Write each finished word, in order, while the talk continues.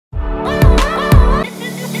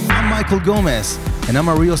Michael Gomez, and I'm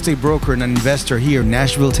a real estate broker and an investor here in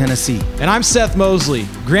Nashville, Tennessee. And I'm Seth Mosley,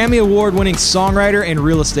 Grammy Award-winning songwriter and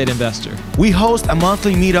real estate investor. We host a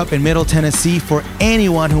monthly meetup in Middle Tennessee for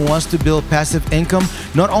anyone who wants to build passive income,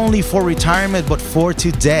 not only for retirement, but for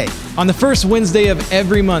today. On the first Wednesday of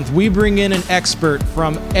every month, we bring in an expert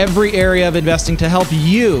from every area of investing to help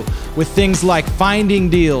you with things like finding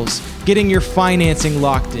deals, getting your financing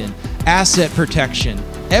locked in, asset protection,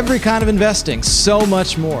 every kind of investing, so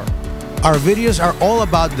much more. Our videos are all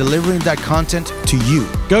about delivering that content to you.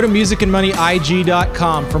 Go to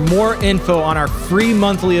musicandmoneyig.com for more info on our free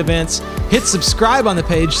monthly events. Hit subscribe on the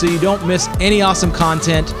page so you don't miss any awesome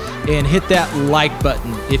content, and hit that like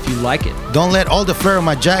button if you like it. Don't let all the flair of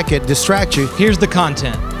my jacket distract you. Here's the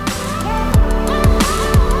content.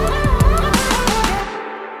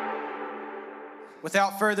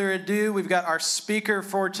 Without further ado, we've got our speaker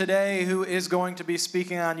for today who is going to be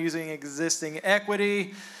speaking on using existing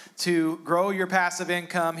equity to grow your passive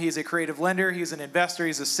income. He's a creative lender, he's an investor,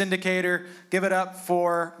 he's a syndicator. Give it up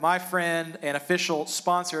for my friend and official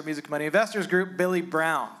sponsor of Music Money Investors Group, Billy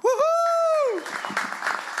Brown. Woohoo!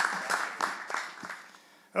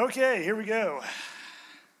 Okay, here we go.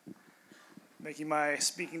 Making my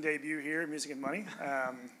speaking debut here at Music and Money.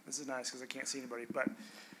 This is nice because I can't see anybody, but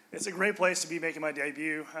it's a great place to be making my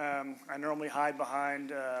debut. I normally hide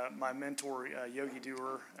behind my mentor, Yogi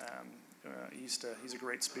Doer. He's a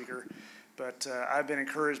great speaker, but I've been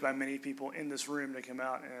encouraged by many people in this room to come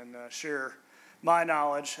out and share my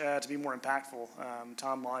knowledge to be more impactful.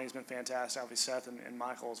 Tom Lonnie's been fantastic, obviously Seth and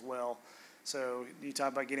Michael as well. So you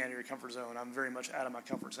talk about getting out of your comfort zone. I'm very much out of my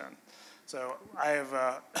comfort zone. So I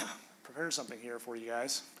have prepared something here for you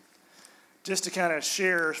guys, just to kind of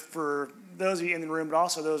share for those of you in the room, but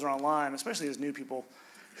also those who are online, especially as new people,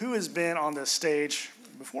 who has been on this stage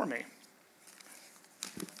before me.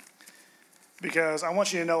 Because I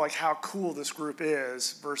want you to know like how cool this group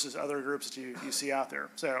is versus other groups that you see out there.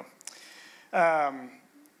 So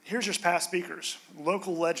here's your past speakers,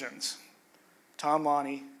 local legends: Tom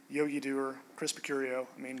Lonnie, Yogi Doer, Chris Picurio.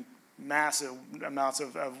 I mean, massive amounts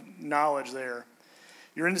of knowledge there.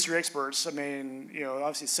 Your industry experts, I mean,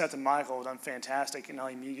 obviously Seth and Michael have done fantastic in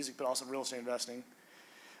not only music but also real estate investing.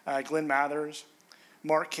 Glenn Mathers,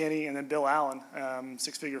 Mark Kinney, and then Bill Allen,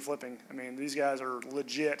 six-figure flipping. I mean, these guys are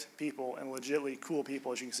legit people and legitly cool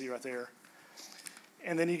people, as you can see right there.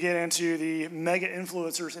 And then you get into the mega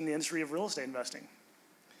influencers in the industry of real estate investing.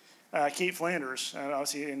 Kate Flanders,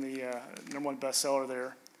 obviously in the #1 bestseller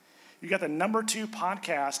there. You got the #2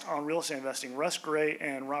 podcast on real estate investing, Russ Gray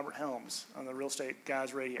and Robert Helms on the Real Estate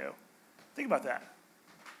Guys Radio. Think about that.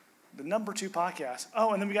 The #2 podcast.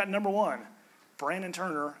 Oh, and then we got #1. Brandon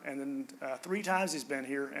Turner, and then 3 times he's been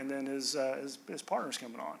here, and then his partner's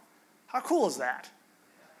coming on. How cool is that?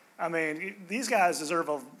 I mean, these guys deserve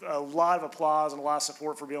a lot of applause and a lot of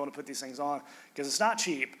support for being able to put these things on, because it's not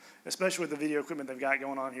cheap, especially with the video equipment they've got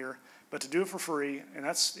going on here. But to do it for free, and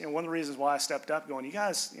that's one of the reasons why I stepped up, going, you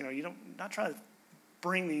guys, not trying to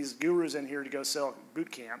bring these gurus in here to go sell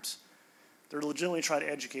boot camps. They're legitimately trying to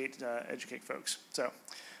educate folks. So.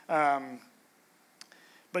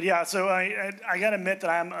 But yeah, so I got to admit that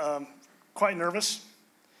I'm quite nervous.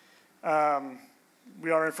 We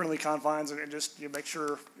are in friendly confines, and just make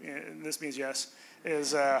sure, and this means yes,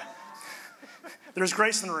 is there's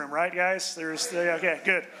grace in the room, right, guys?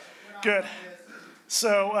 Okay, good.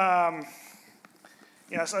 So, so I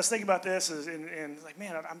was thinking about this, and like,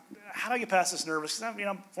 man, how do I get past this nervous? Because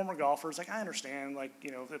I'm a former golfer. It's like, I understand, like,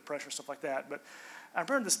 the pressure, stuff like that. But I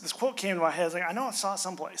remember this quote came to my head. It's like, I know I saw it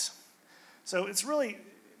someplace. So it's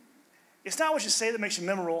not what you say that makes you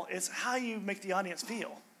memorable. It's how you make the audience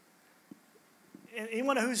feel.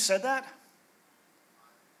 Anyone know who said that?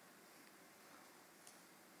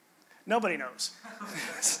 Nobody knows.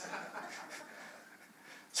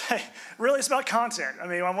 Really, it's about content. I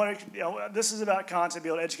mean, I want to. This is about content, be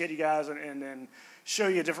able to educate you guys and show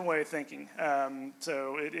you a different way of thinking.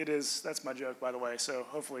 So it is. That's my joke, by the way. So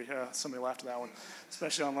hopefully somebody laughed at that one,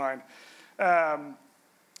 especially online.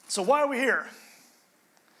 So why are we here?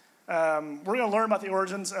 We're going to learn about the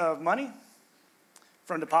origins of money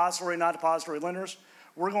from depository, not depository lenders.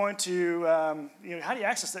 We're going to, how do you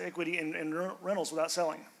access the equity in rentals without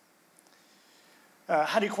selling?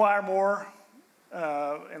 How do you acquire more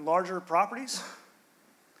and larger properties?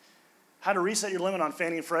 How to reset your limit on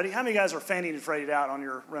Fannie and Freddie. How many guys are Fannie and Freddie out on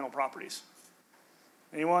your rental properties?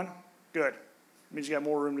 Anyone? Good. It means you got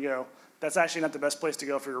more room to go. That's actually not the best place to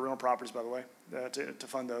go for your rental properties, by the way, to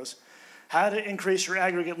fund those. How to increase your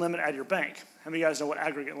aggregate limit at your bank. How many of you guys know what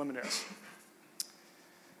aggregate limit is?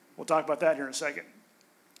 We'll talk about that here in a second.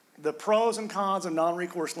 The pros and cons of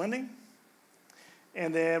non-recourse lending.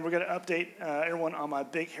 And then we're going to update everyone on my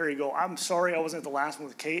big, hairy goal. I'm sorry I wasn't at the last one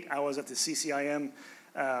with Kate. I was at the CCIM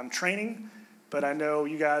training, but I know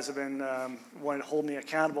you guys have been wanting to hold me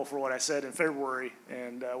accountable for what I said in February,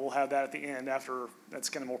 and we'll have that at the end after. That's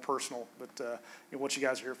kind of more personal, but what you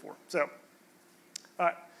guys are here for. So, all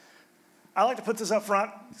right. I like to put this up front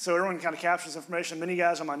so everyone kind of captures information. Many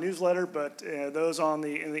guys on my newsletter, but those in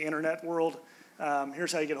the internet world,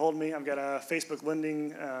 here's how you get a hold of me. I've got a Facebook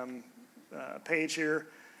lending page here.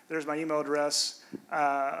 There's my email address.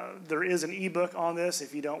 There is an ebook on this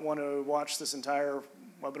if you don't want to watch this entire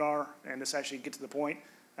webinar and just actually get to the point.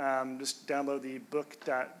 Just download the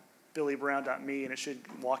book.billybrown.me and it should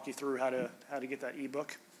walk you through how to get that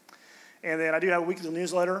ebook. And then I do have a weekly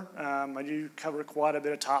newsletter. I do cover quite a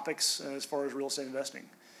bit of topics as far as real estate investing.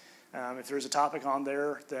 If there's a topic on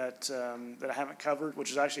there that I haven't covered,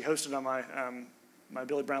 which is actually hosted on my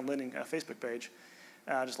Billy Brown Lending Facebook page,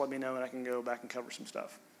 just let me know and I can go back and cover some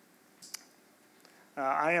stuff.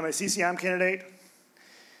 I am a CCIM candidate.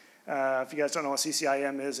 If you guys don't know what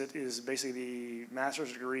CCIM is, it is basically the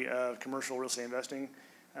master's degree of commercial real estate investing.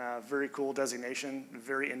 Very cool designation,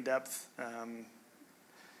 very in-depth.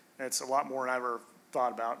 It's a lot more than I ever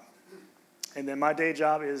thought about. And then my day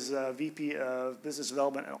job is VP of Business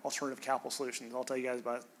Development and Alternative Capital Solutions. I'll tell you guys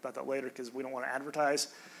about that later because we don't want to advertise.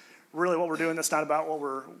 Really what we're doing, that's not about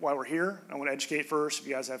why we're here. I want to educate first. If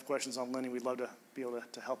you guys have questions on lending, we'd love to be able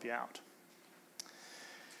to help you out.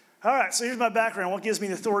 All right, so here's my background. What gives me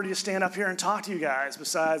the authority to stand up here and talk to you guys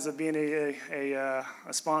besides being a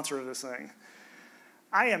sponsor of this thing?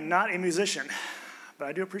 I am not a musician, but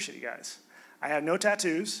I do appreciate you guys. I have no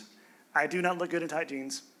tattoos. I do not look good in tight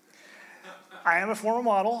jeans. I am a former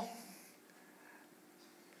model.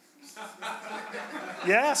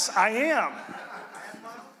 Yes, I am.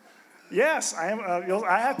 Yes, I am.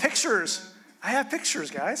 I have pictures. I have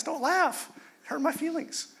pictures, guys. Don't laugh. It hurt my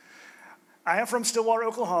feelings. I am from Stillwater,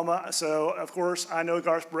 Oklahoma, so of course I know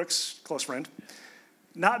Garth Brooks, close friend.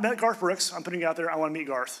 Not met Garth Brooks. I'm putting it out there. I want to meet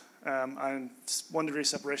Garth. I'm 1 degree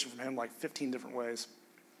separation from him, like 15 different ways.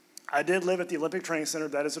 I did live at the Olympic Training Center.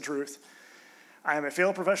 That is the truth. I am a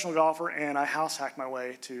failed professional golfer, and I house hacked my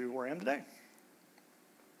way to where I am today.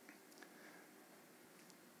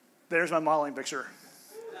 There's my modeling picture.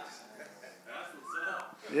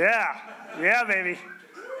 Yeah, baby.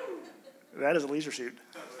 That is a leisure suit.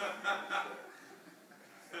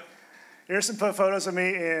 Here's some photos of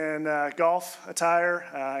me in golf attire.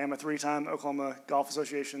 I am a 3-time Oklahoma Golf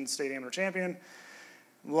Association state amateur champion.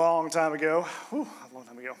 Long time ago. Whew, a long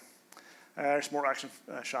time ago. There's more action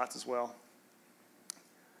shots as well.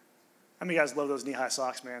 How many of you guys love those knee-high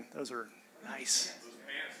socks, man? Those are nice. Those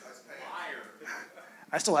pants, that's fire.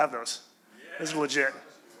 I still have those. Yeah. Those are legit.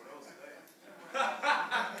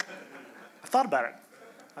 I thought about it.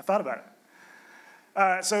 All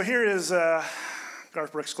right, so here is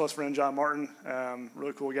Garth Brooks' close friend, John Martin.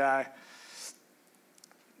 Really cool guy.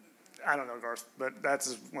 I don't know Garth, but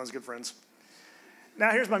that's one of his good friends.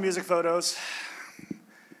 Now here's my music photos.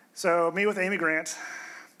 So me with Amy Grant.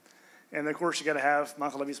 And of course you got to have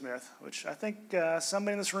Michael W. Smith, which I think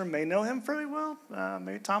somebody in this room may know him fairly well.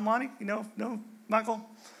 Maybe Tom Lonnie, you know Michael?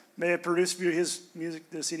 May have produced a few of his music,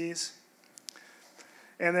 the CDs.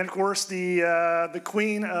 And then, of course, the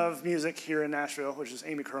queen of music here in Nashville, which is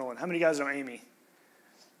Amy Curlin. How many of you guys know Amy?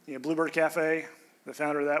 Bluebird Cafe, the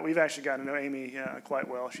founder of that. We've actually gotten to know Amy quite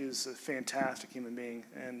well. She's a fantastic human being,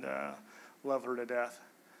 and love her to death.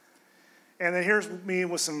 And then here's me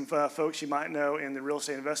with some folks you might know in the real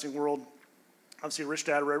estate investing world. Obviously, Rich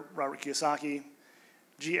Dad Robert Kiyosaki,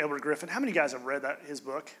 G. Edward Griffin. How many of you guys have read his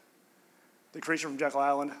book, The Creature from Jekyll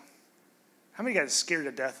Island? How many of you guys are scared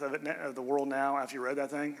to death of the world now after you read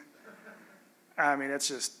that thing? I mean, it's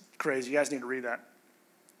just crazy. You guys need to read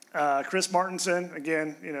that. Chris Martinson,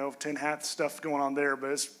 again, tin hat stuff going on there,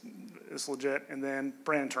 but it's legit. And then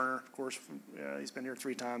Brandon Turner, of course, he's been here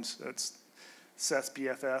 3 times. That's Seth's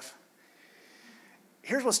BFF.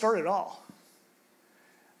 Here's what started it all.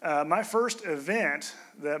 My first event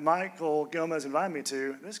that Michael Gomez invited me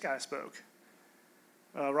to, this guy spoke,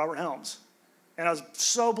 Robert Helms. And I was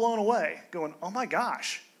so blown away, going, oh my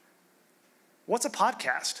gosh, what's a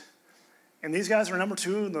podcast? And these guys are number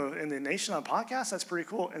 2 in the nation on podcasts. That's pretty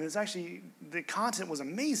cool. And it's actually, the content was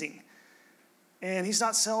amazing. And he's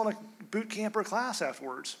not selling a boot camp or class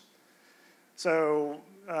afterwards. So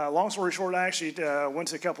long story short, I actually went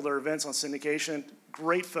to a couple of their events on syndication.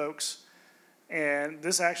 Great folks. And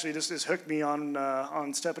this actually just hooked me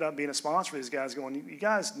on stepping up and being a sponsor for these guys, going, you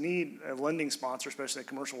guys need a lending sponsor, especially in the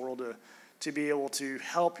commercial world, to be able to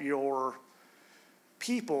help your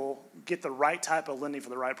people get the right type of lending for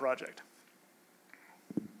the right project.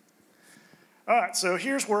 All right, so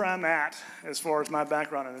here's where I'm at as far as my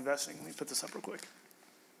background in investing. Let me put this up real quick.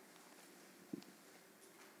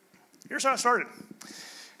 Here's how I started.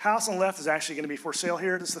 House on the left is actually going to be for sale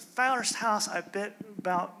here. This is the first house I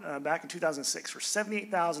bought back in 2006 for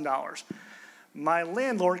 $78,000. My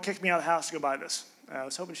landlord kicked me out of the house to go buy this. I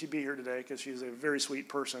was hoping she'd be here today because she's a very sweet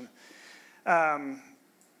person. But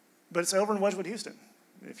it's over in Wedgwood, Houston.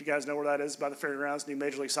 If you guys know where that is, by the fairgrounds, new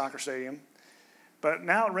Major League Soccer stadium. But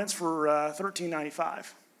now it rents for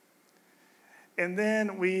 $13.95. And then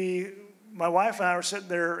my wife and I were sitting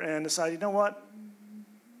there and decided, you know what?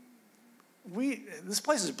 This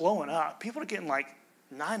place is blowing up. People are getting like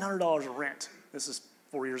 $900 a rent. This is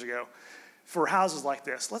 4 years ago. For houses like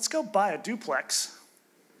this. Let's go buy a duplex,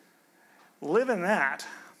 live in that,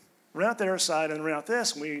 rent out the other side, and rent out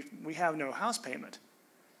this, and we have no house payment.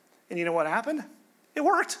 And you know what happened? It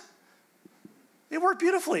worked. It worked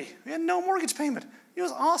beautifully. We had no mortgage payment. It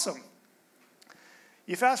was awesome.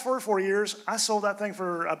 You fast forward 4 years, I bought it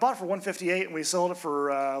for $158,000, and we sold it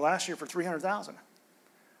for last year for $300,000.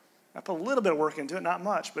 I put a little bit of work into it, not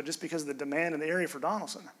much, but just because of the demand in the area for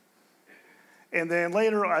Donaldson. And then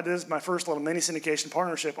later, I did my first little mini syndication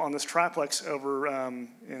partnership on this triplex over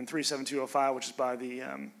in 37205, which is by the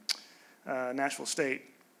Nashville State.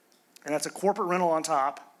 And that's a corporate rental on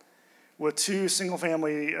top with two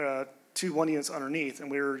single-family, 2 1 units underneath,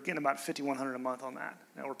 and we were getting about $5,100 a month on that.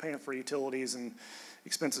 Now we're paying for utilities and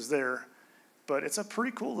expenses there, but it's a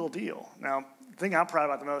pretty cool little deal. Now, the thing I'm proud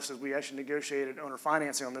about the most is we actually negotiated owner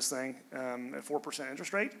financing on this thing at 4%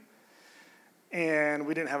 interest rate. And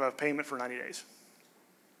we didn't have a payment for 90 days.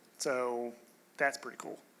 So that's pretty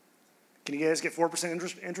cool. Can you guys get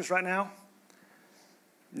 4% interest right now?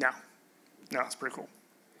 No, it's pretty cool.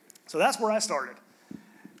 So that's where I started.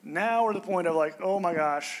 Now we're at the point of like, oh my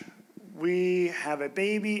gosh, we have a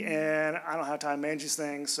baby and I don't have time to manage these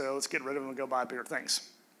things, so let's get rid of them and go buy bigger things.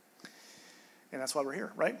 And that's why we're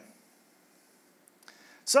here, right?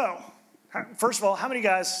 So, first of all, how many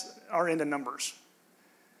guys are into numbers?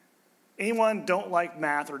 Anyone don't like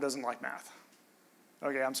math or doesn't like math?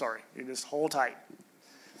 Okay, I'm sorry. You just hold tight.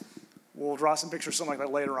 We'll draw some pictures, something like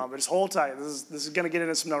that later on, but just hold tight. This is going to get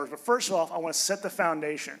into some numbers. But first off, I want to set the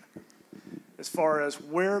foundation as far as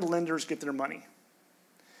where lenders get their money.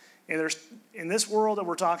 And in this world that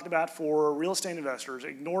we're talking about for real estate investors,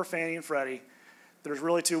 ignore Fannie and Freddie, there's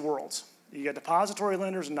really two worlds. You got depository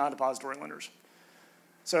lenders and non-depository lenders.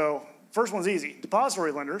 So first one's easy.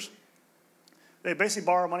 Depository lenders, they basically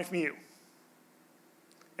borrow money from you,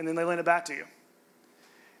 and then they lend it back to you.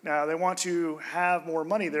 Now, they want to have more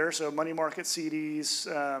money there, so money market, CDs,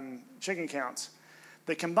 checking accounts.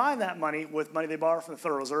 They combine that money with money they borrow from the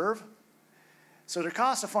Federal Reserve, so their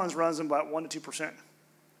cost of funds runs them about 1% to 2%.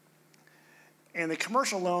 And the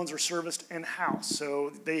commercial loans are serviced in-house,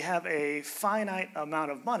 so they have a finite amount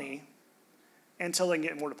of money until they can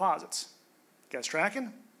get more deposits. You guys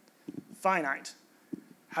tracking? Finite.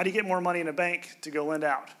 How do you get more money in a bank to go lend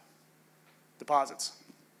out? Deposits.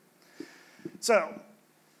 So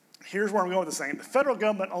here's where I'm going with this thing. The federal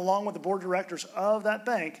government, along with the board of directors of that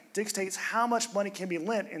bank, dictates how much money can be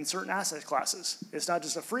lent in certain asset classes. It's not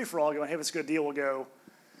just a free-for-all going, hey, if it's a good deal,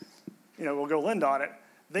 we'll go lend on it.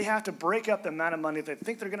 They have to break up the amount of money that they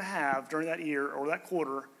think they're going to have during that year or that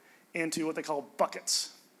quarter into what they call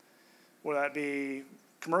buckets, whether that be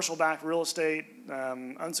commercial-backed real estate,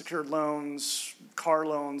 unsecured loans, car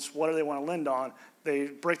loans, whatever they want to lend on. They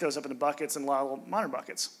break those up into buckets and a lot of minor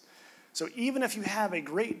buckets. So even if you have a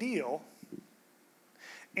great deal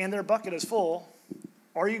and their bucket is full,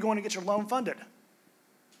 are you going to get your loan funded?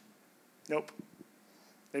 Nope.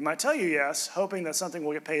 They might tell you yes, hoping that something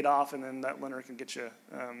will get paid off and then that lender can get you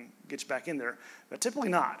back in there, but typically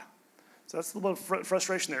not. So that's a little bit of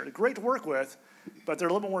frustration there. They're great to work with, but they're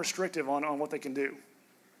a little bit more restrictive on what they can do.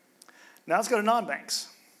 Now let's go to non-banks.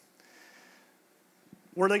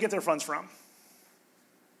 Where do they get their funds from?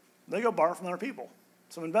 They go borrow from other people,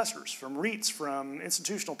 some investors, from REITs, from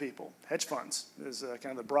institutional people. Hedge funds is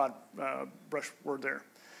kind of the broad brush word there.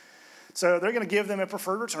 So they're going to give them a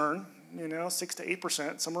preferred return, 6 to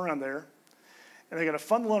 8%, somewhere around there. And they're going to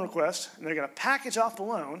fund the loan request, and they're going to package off the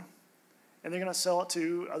loan, and they're going to sell it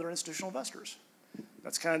to other institutional investors.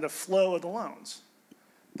 That's kind of the flow of the loans.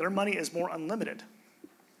 Their money is more unlimited.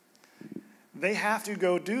 They have to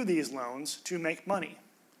go do these loans to make money.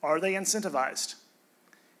 Are they incentivized?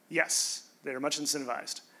 Yes, they are much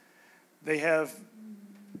incentivized. They have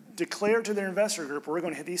declared to their investor group, we're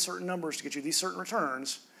going to hit these certain numbers to get you these certain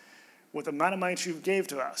returns with the amount of money that you gave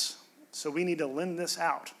to us. So we need to lend this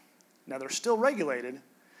out. Now, they're still regulated,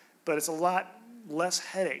 but it's a lot less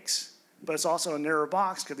headaches. But it's also a narrower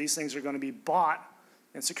box because these things are going to be bought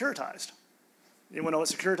and securitized. Anyone know what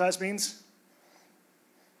securitized means?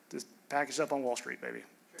 Just packaged up on Wall Street, baby.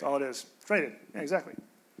 That's all it is. Traded. Yeah, exactly.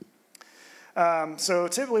 So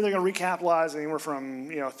typically they're going to recapitalize anywhere from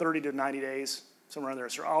 30 to 90 days, somewhere in there.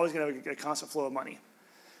 So you're always going to have a constant flow of money.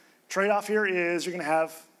 Trade-off here is you're going to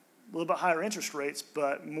have a little bit higher interest rates,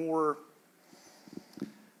 but more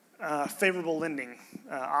favorable lending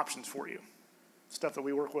options for you. Stuff that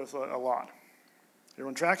we work with a lot.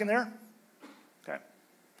 Everyone tracking there? Okay.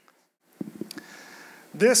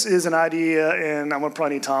 This is an idea, and I'm going to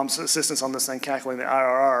probably need Tom's assistance on this thing, calculating the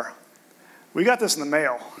IRR. We got this in the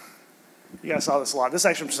mail. You guys saw this a lot. This is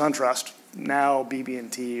actually from SunTrust, now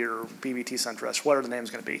BB&T or BBT SunTrust, whatever the name is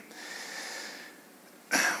going to be.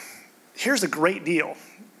 Here's a great deal.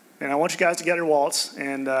 And I want you guys to get your wallets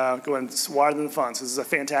and go ahead and wire them the funds. This is a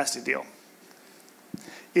fantastic deal.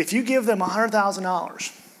 If you give them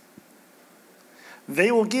 $100,000,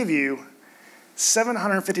 they will give you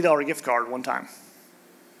 $750 gift card one time.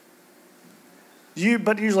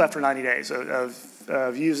 But usually after 90 days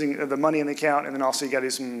of using the money in the account, and then also you got to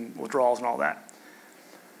do some withdrawals and all that.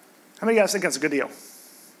 How many of you guys think that's a good deal?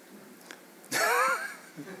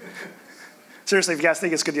 Seriously, if you guys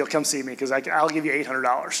think it's a good deal, come see me, because I'll give you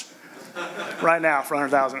 $800 right now for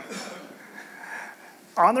 $100,000.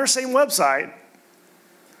 On their same website,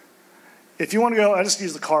 if you want to go, I just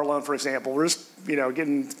use the car loan for example. We're just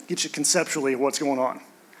get you conceptually what's going on.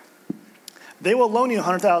 They will loan you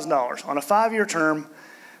 $100,000 on a 5-year term.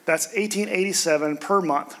 That's $1,887 per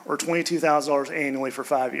month, or $22,000 annually for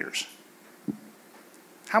 5 years.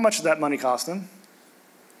 How much does that money cost them?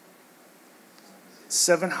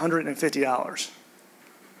 $750.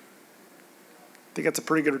 Think that's a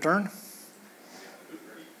pretty good return?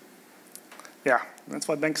 Yeah, that's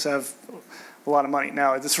why banks have a lot of money.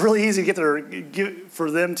 Now, it's really easy to for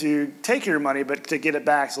them to take your money, but to get it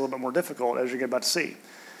back is a little bit more difficult, as you're about to see.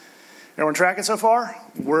 Everyone tracking so far?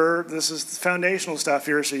 This is foundational stuff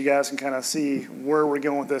here, so you guys can kind of see where we're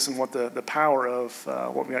going with this and what the power of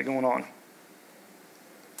what we got going on.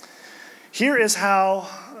 Here is how,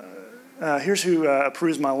 here's who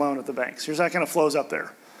approves my loan at the banks. Here's how it kind of flows up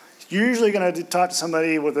there. You're usually going to talk to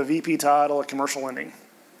somebody with a VP title at commercial lending.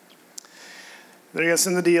 They're going to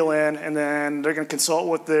send the deal in, and then they're going to consult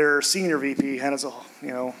with their senior VP, and it's a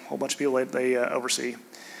whole bunch of people they oversee.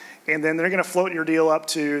 And then they're going to float your deal up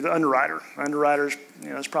to the underwriter. Underwriters,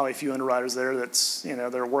 there's probably a few underwriters there that's,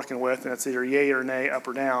 they're working with, and it's either yay or nay, up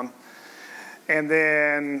or down. And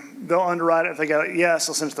then they'll underwrite it. If they got a yes,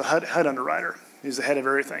 they'll send it to the HUD underwriter, who's the head of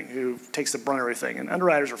everything, who takes the brunt of everything. And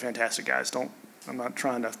underwriters are fantastic guys. I'm not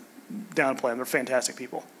trying to downplay them. They're fantastic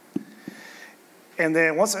people. And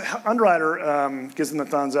then once the underwriter gives them the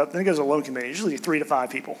thumbs up, then it goes to a loan committee, usually 3 to 5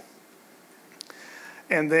 people.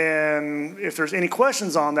 And then if there's any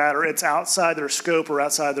questions on that, or it's outside their scope or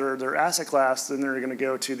outside their asset class, then they're going to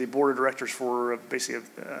go to the board of directors for basically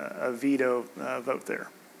a veto vote there.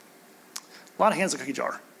 A lot of hands in the cookie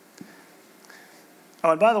jar.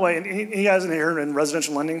 Oh, and by the way, any guys in here in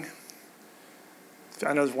residential lending?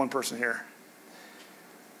 I know there's one person here.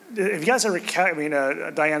 If you guys ever,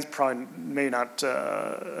 Diane's probably may not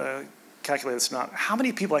calculate this or not. How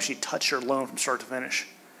many people actually touch your loan from start to finish?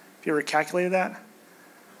 Have you ever calculated that?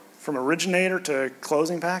 From originator to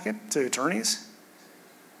closing packet to attorneys?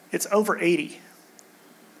 It's over 80.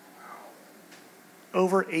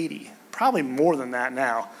 Over 80. Probably more than that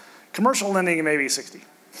now. Commercial lending, maybe 60.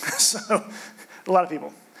 So, a lot of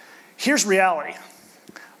people. Here's reality.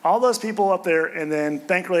 All those people up there, and then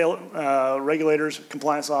bank regulators,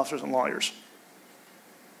 compliance officers, and lawyers.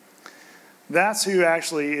 That's who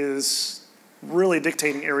actually is really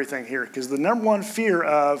dictating everything here, because the number one fear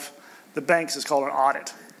of the banks is called an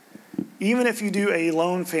audit. Even if you do a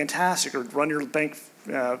loan fantastic or run your bank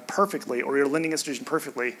perfectly or your lending institution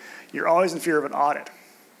perfectly, you're always in fear of an audit.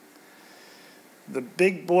 The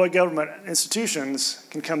big boy government institutions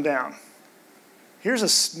can come down. Here's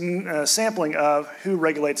a sampling of who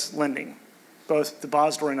regulates lending, both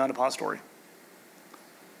depository and non-depository.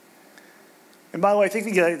 And by the way, I think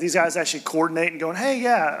these guys actually coordinate and going, hey,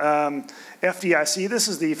 yeah, FDIC, this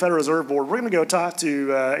is the Federal Reserve Board. We're going to go talk to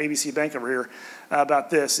ABC Bank over here about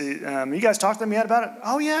this. You guys talked to them yet about it?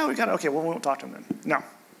 Oh, yeah, we got it. Okay, well, we won't talk to them then. No.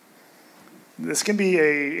 This can be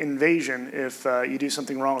an invasion if you do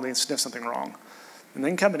something wrong or they sniff something wrong. And they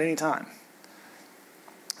can come at any time.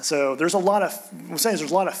 So there's a lot of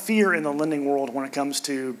fear in the lending world when it comes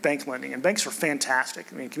to bank lending, and banks are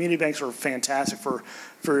fantastic. I mean, community banks are fantastic for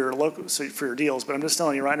your deals. But I'm just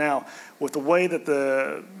telling you right now, with the way that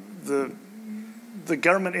the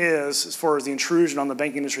government is as far as the intrusion on the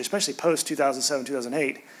banking industry, especially post 2007,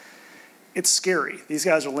 2008, it's scary. These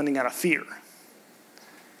guys are lending out of fear.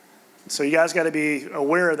 So you guys got to be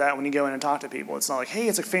aware of that when you go in and talk to people. It's not like, hey,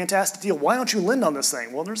 it's a fantastic deal. Why don't you lend on this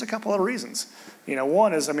thing? Well, there's a couple other reasons.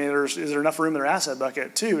 One is, is there enough room in their asset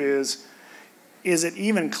bucket? Two is it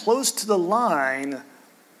even close to the line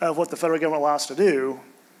of what the federal government allows us to do?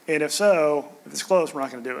 And if so, if it's close, we're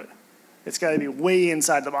not going to do it. It's got to be way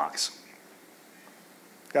inside the box.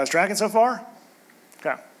 Guys tracking so far?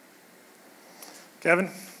 Okay. Kevin?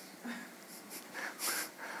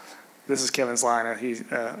 This is Kevin's line.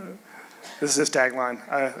 This is his tagline.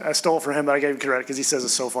 I stole it from him, but I gave him credit because he says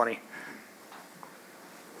it's so funny.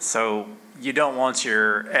 So you don't want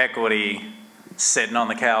your equity sitting on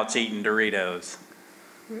the couch eating Doritos.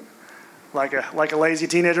 Like a lazy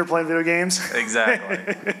teenager playing video games?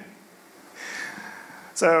 Exactly.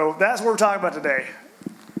 So that's what we're talking about today.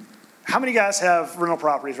 How many guys have rental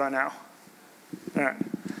properties right now? All right.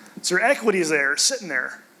 So your equity is there, sitting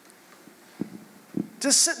there.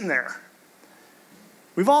 Just sitting there.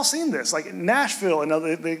 We've all seen this. Like Nashville,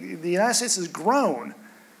 the United States has grown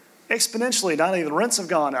exponentially. Not only the rents have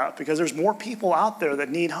gone up because there's more people out there that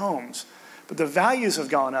need homes, but the values have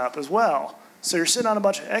gone up as well. So you're sitting on a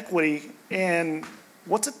bunch of equity, and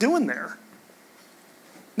what's it doing there?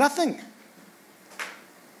 Nothing.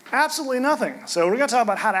 Absolutely nothing. So we're going to talk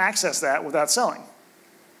about how to access that without selling.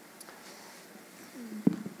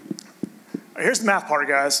 Here's the math part,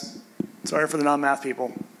 guys. Sorry for the non-math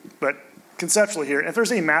people, but conceptually here, if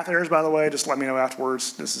there's any math errors, by the way, just let me know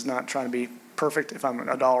afterwards. This is not trying to be perfect if I'm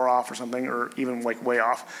 $1 off or something, or even like way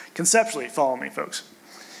off. Conceptually, follow me, folks.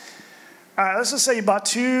 All right, let's just say you bought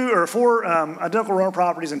 2 or 4 identical rental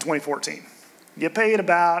properties in 2014. You paid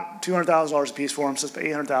about $200,000 a piece for them, so it's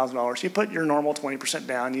 $800,000. You put your normal 20%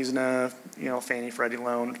 down using a Fannie and Freddie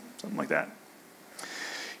loan, something like that.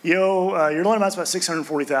 Your loan amount's about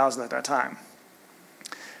 $640,000 at that time.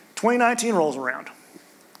 2019 rolls around.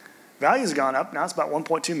 Value's gone up. Now it's about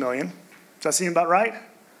 $1.2 million. Does that seem about right?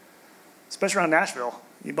 Especially around Nashville.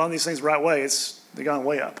 You bought these things the right way, they've gone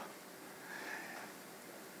way up.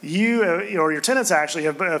 Your tenants actually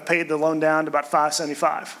have paid the loan down to about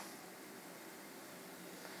 $575,000.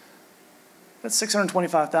 That's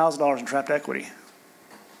 $625,000 in trapped equity.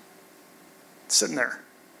 It's sitting there,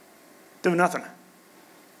 doing nothing.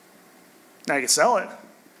 Now you can sell it.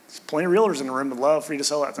 There's plenty of realtors in the room that would love for you to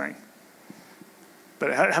sell that thing.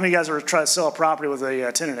 But how many guys ever try to sell a property with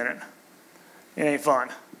a tenant in it? It ain't fun.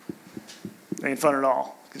 It ain't fun at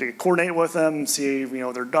all. You can coordinate with them, see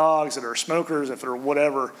their dogs, if they're smokers, if they're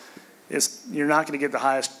whatever. You're not going to get the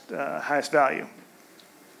highest value.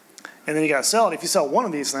 And then you got to sell it. If you sell one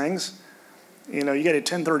of these things, you got to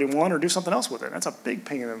 1031 or do something else with it. That's a big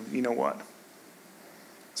pain of what.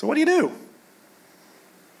 So what do you do?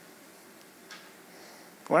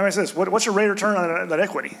 Well, let me say this. What's your rate of return on that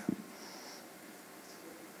equity?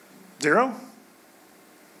 0?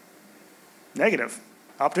 Negative.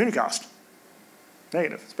 Opportunity cost.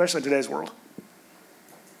 Negative, especially in today's world.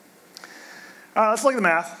 All right, let's look at the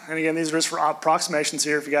math. And again, these are just for approximations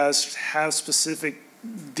here. If you guys have specific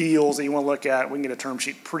deals that you want to look at, we can get a term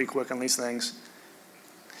sheet pretty quick on these things.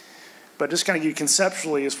 But just kind of give you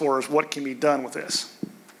conceptually as far as what can be done with this.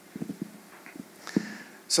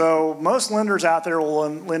 So most lenders out there will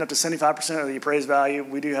lend up to 75% of the appraised value.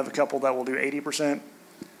 We do have a couple that will do 80%.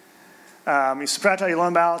 You subtract out your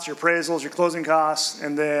loan balance, your appraisals, your closing costs,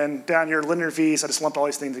 and then down here, lender fees. I just lumped all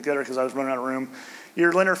these things together because I was running out of room.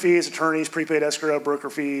 Your lender fees, attorneys, prepaid escrow, broker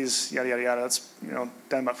fees, yada, yada, yada. That's down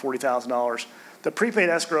about $40,000. The prepaid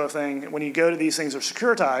escrow thing, when you go to these things that are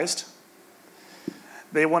securitized,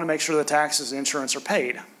 they want to make sure the taxes and insurance are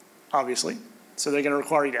paid, obviously. So they're going to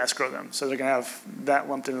require you to escrow them. So they're going to have that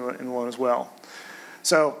lumped in the loan as well.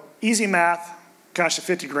 So easy math, cost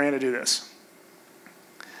you $50,000 to do this.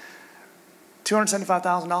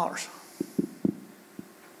 $275,000.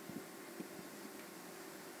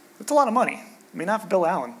 That's a lot of money. I mean, not for Bill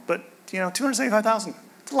Allen, but $275,000.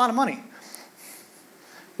 It's a lot of money.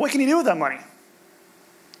 What can you do with that money?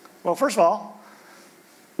 Well, first of all,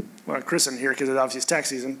 Chris isn't here because obviously it's tax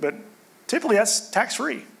season, but typically that's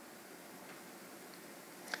tax-free.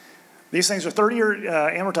 These things are 30-year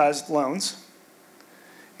amortized loans.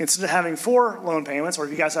 Instead of having 4 loan payments, or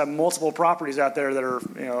if you guys have multiple properties out there that are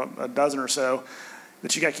a dozen or so,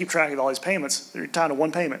 that you got to keep track of all these payments, you're tied to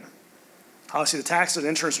one payment. Obviously, the taxes and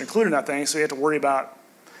insurance are included in that thing, so you have to worry about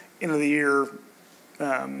end of the year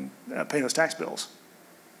paying those tax bills.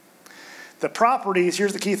 The properties,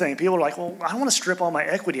 here's the key thing. People are like, well, I don't want to strip all my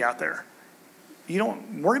equity out there. You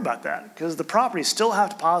don't worry about that because the properties still have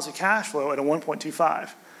to positive cash flow at a 1.25.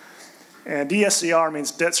 And DSCR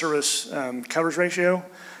means debt service coverage ratio.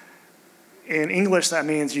 In English, that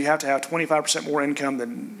means you have to have 25% more income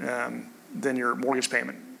than your mortgage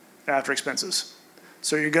payment. after expenses.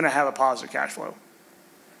 So you're going to have a positive cash flow.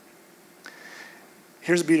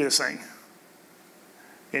 Here's the beauty of this thing.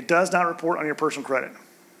 It does not report on your personal credit,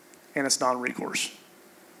 and it's non-recourse.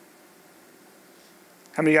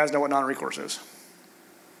 How many of you guys know what non-recourse is?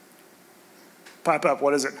 Pipe up,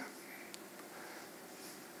 what is it? It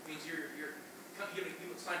means you're giving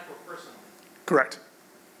people sign for personally. Correct.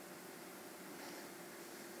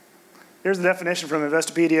 Here's the definition from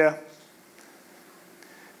Investopedia.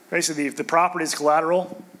 Basically, if the property is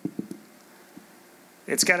collateral,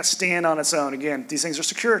 it's got to stand on its own. Again, these things are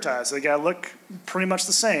securitized. They got to look pretty much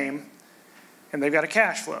the same, and they've got a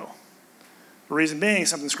cash flow. The reason being, if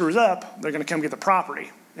something screws up, they're going to come get the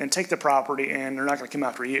property and take the property, and they're not going to come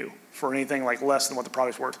after you for anything like less than what the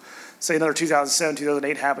property's worth. Say another 2007,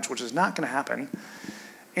 2008 happens, which is not going to happen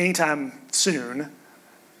anytime soon.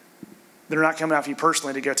 They're not coming after you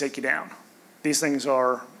personally to go take you down. These things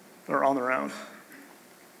are on their own.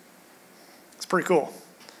 It's pretty cool.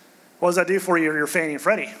 What does that do for your Fannie and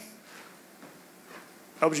Freddie?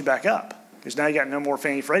 Opens you back up, because now you got no more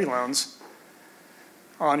Fannie and Freddie loans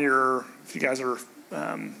on your, if you guys are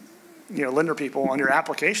lender people, on your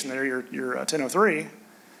application there, your 1003,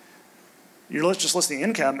 you're just listing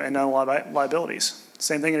income and no liabilities.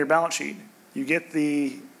 Same thing in your balance sheet. You get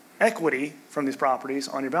the equity from these properties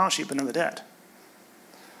on your balance sheet, but none of the debt.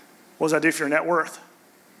 What does that do for your net worth?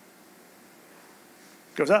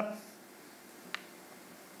 Goes up.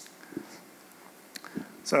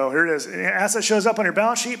 So here it is. Asset shows up on your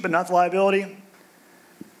balance sheet, but not the liability.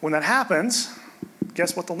 When that happens,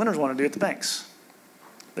 guess what the lenders want to do at the banks?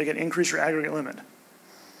 They can increase your aggregate limit.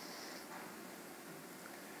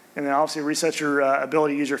 And then obviously reset your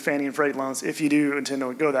ability to use your Fannie and Freddie loans if you do intend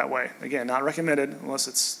to go that way. Again, not recommended unless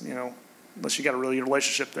it's, unless you got a really good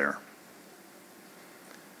relationship there.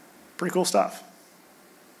 Pretty cool stuff.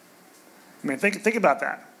 I mean, think about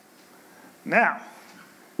that. Now,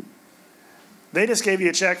 they just gave you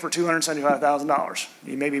a check for $275,000.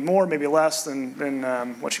 Maybe more, maybe less than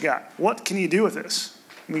what you got. What can you do with this?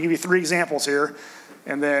 Let me give you 3 examples here,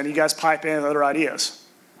 and then you guys pipe in other ideas.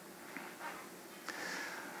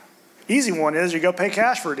 Easy one is you go pay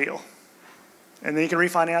cash for a deal, and then you can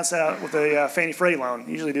refinance that with a Fannie Freddie loan.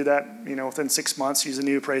 You usually do that, within 6 months. Use a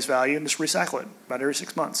new appraised value and just recycle it about every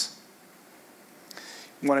 6 months.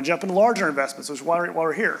 You want to jump into larger investments, which is why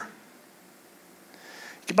we're here.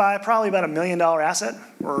 You could buy probably about $1 million asset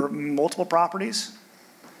or multiple properties.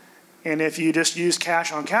 And if you just use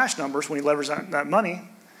cash on cash numbers when you leverage that money,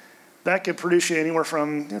 that could produce you anywhere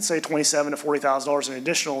from, let's say, $27,000 to $40,000 in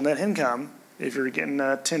additional net income if you're getting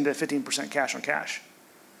 10 to 15% cash on cash.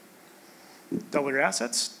 Double your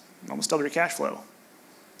assets, almost double your cash flow.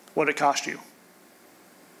 What did it cost you?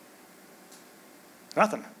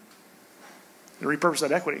 Nothing. You repurpose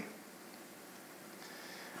that equity.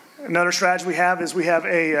 Another strategy we have is we have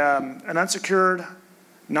an unsecured,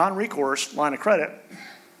 non-recourse line of credit.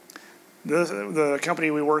 The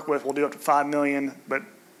company we work with will do up to $5 million, but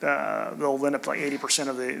they'll lend up to like 80%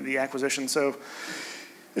 of the acquisition. So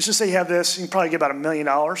let's just say you have this, you can probably get about $1 million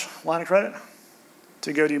line of credit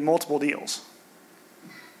to go do multiple deals.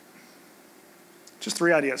 Just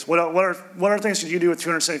 3 ideas. What are things can you do with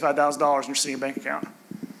 $275,000 in your city bank account?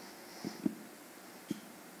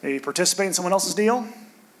 Maybe participate in someone else's deal.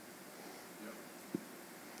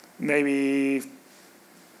 Maybe,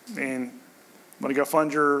 want to go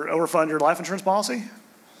overfund your life insurance policy?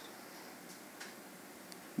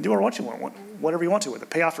 Do what you want, whatever you want to with it.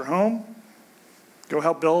 Pay off your home. Go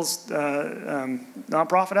help Bill's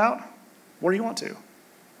nonprofit out. Where do you want to?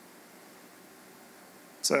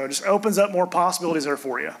 So it just opens up more possibilities there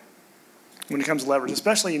for you when it comes to leverage,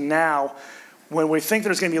 especially now when we think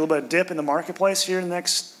there's going to be a little bit of dip in the marketplace here in the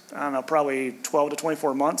next, probably 12 to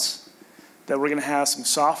 24 months, that we're going to have some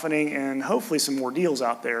softening and hopefully some more deals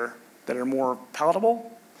out there that are more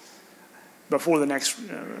palatable before the next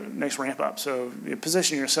ramp up. So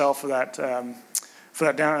positioning yourself for that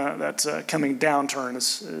coming downturn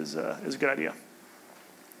is a good idea.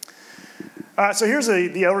 All right, so here's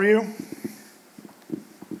the overview.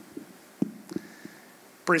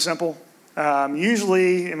 Pretty simple.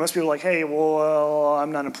 Usually, and most people are like, hey, well,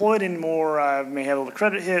 I'm not employed anymore. I may have a little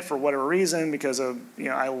credit hit for whatever reason because of,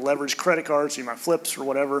 I leverage credit cards, my flips or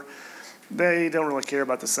whatever. They don't really care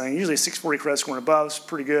about this thing. Usually 640 credit score and above is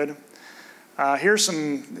pretty good. Here's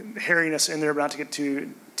some hairiness in there, but not to get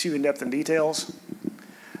too in-depth in details.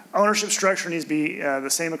 Ownership structure needs to be the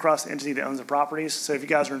same across the entity that owns the properties. So if you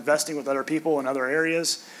guys are investing with other people in other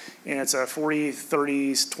areas, and it's a 40,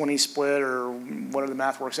 30, 20 split or whatever the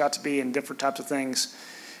math works out to be in different types of things,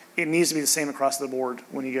 it needs to be the same across the board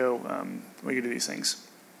when you go do these things.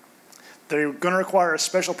 They're going to require a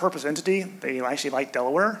special purpose entity. They actually like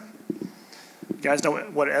Delaware. You guys know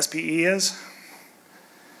what SPE is?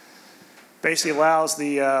 Basically allows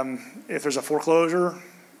the, if there's a foreclosure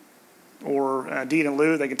or a deed in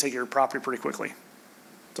lieu, they can take your property pretty quickly.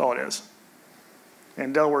 That's all it is.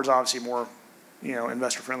 And Delaware is obviously more,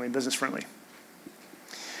 investor friendly, business friendly.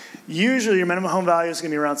 Usually your minimum home value is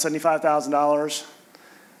going to be around $75,000.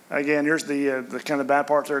 Again, here's the kind of bad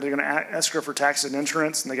part there. They're going to escrow for taxes and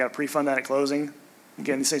insurance, and they got to pre-fund that at closing.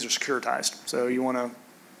 Again, these things are securitized, so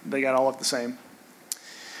they got to all look the same.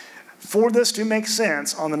 For this to make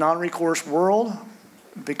sense on the non-recourse world,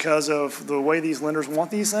 because of the way these lenders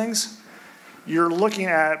want these things, you're looking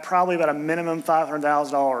at probably about a minimum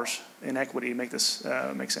 $500,000 in equity to make this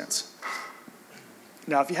make sense.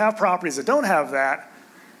 Now, if you have properties that don't have that,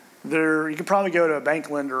 you can probably go to a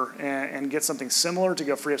bank lender and get something similar to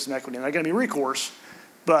go free up some equity. And they're going to be recourse,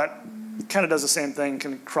 but kind of does the same thing,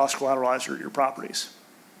 can cross-collateralize your properties.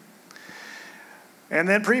 And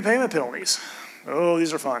then prepayment penalties. Oh,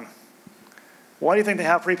 these are fun. Why do you think they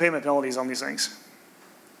have prepayment penalties on these things?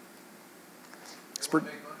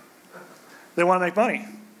 They want to make money.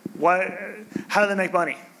 How do they make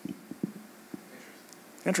money?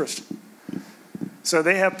 Interest. So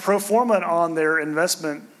they have pro forma on their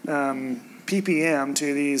investment PPM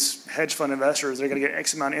to these hedge fund investors. They're going to get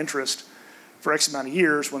X amount of interest for X amount of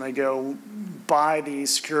years when they go buy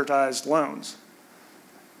these securitized loans.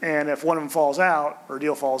 And if one of them falls out or a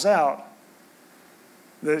deal falls out,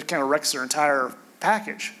 that kind of wrecks their entire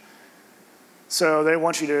package. So they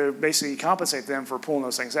want you to basically compensate them for pulling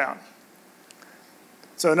those things out.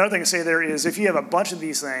 So another thing to say there is if you have a bunch of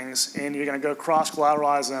these things and you're going to go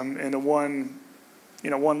cross-collateralize them into one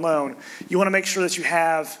loan, you want to make sure that you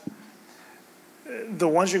have the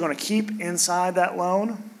ones you're going to keep inside that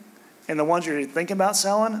loan and the ones you're thinking about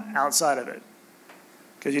selling outside of it.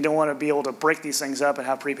 Because you don't want to be able to break these things up and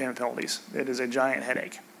have prepayment penalties. It is a giant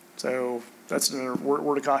headache. So that's another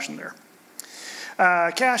word of caution there.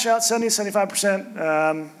 Cash out, 70, 75%.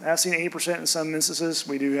 I've seen 80% in some instances.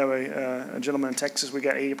 We do have a gentleman in Texas we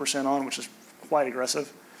got 80% on, which is quite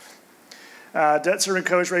aggressive. Debt serving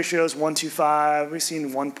coverage ratio is 1.25. We've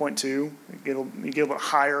seen 1.2. You get a little bit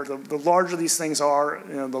higher. The larger these things are,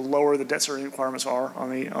 the lower the debt serving requirements are on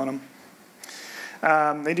them.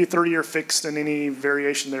 They do 30-year fixed and any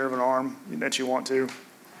variation there of an arm that you want to.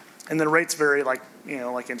 And then rates vary like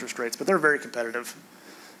interest rates, but they're very competitive.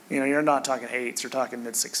 You're not talking 8s, you're talking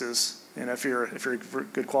mid-6s, if you're a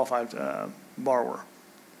good qualified borrower.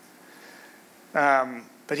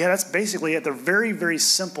 But yeah, that's basically it. They're very, very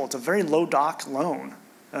simple. It's a very low doc loan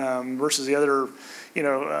versus the other,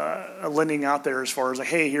 lending out there as far as like,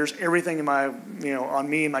 hey, here's everything in my, on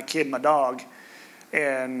me, my kid, my dog.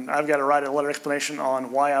 And I've got to write a letter of explanation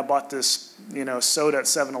on why I bought this, soda at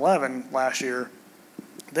 7-Eleven last year.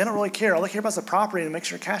 They don't really care. All they care about is the property and make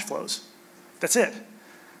sure cash flows. That's it.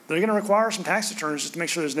 They're going to require some tax returns just to make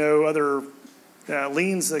sure there's no other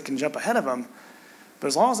liens that can jump ahead of them. But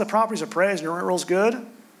as long as the property's appraised and your rent roll's good,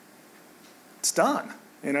 it's done.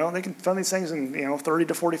 They can fund these things in 30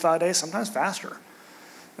 to 45 days, sometimes faster.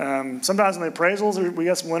 Sometimes in the appraisals, we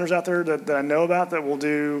got some lenders out there that I know about that will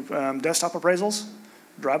do desktop appraisals,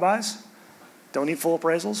 drive-bys. Don't need full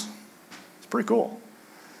appraisals. It's pretty cool.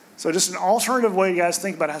 So just an alternative way you guys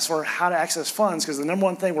think about as far as how to access funds, because the number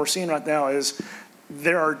one thing we're seeing right now is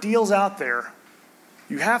there are deals out there.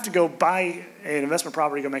 You have to go buy an investment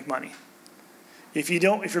property to go make money. If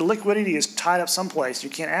your liquidity is tied up someplace, you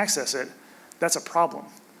can't access it, that's a problem.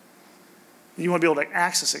 You want to be able to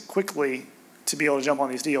access it quickly to be able to jump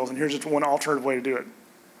on these deals, and here's just one alternative way to do it.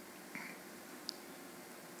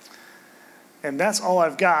 And that's all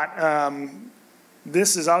I've got.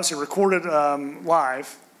 This is obviously recorded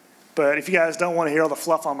live, but if you guys don't want to hear all the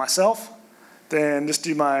fluff on myself, then just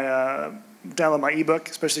do download my ebook,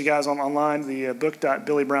 especially you guys online, the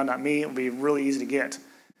book.billybrown.me. It'll be really easy to get.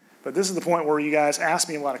 But this is the point where you guys ask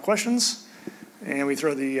me a lot of questions, and we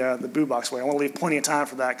throw the boo box away. I want to leave plenty of time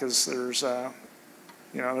for that because there's a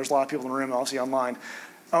lot of people in the room, obviously online.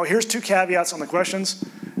 Oh, here's 2 caveats on the questions.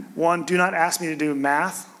 1, do not ask me to do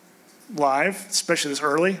math live, especially this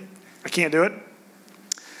early. I can't do it.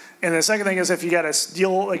 And the second thing is if you got a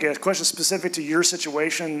deal, like a question specific to your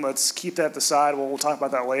situation, let's keep that to the side. We'll talk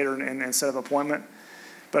about that later and set up an appointment.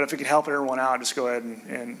 But if it can help everyone out, just go ahead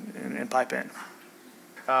and pipe in.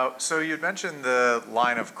 So you had mentioned the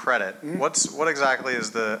line of credit. Mm-hmm. What exactly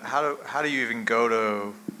is how do you even go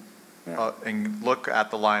to and look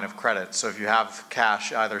at the line of credit? So if you have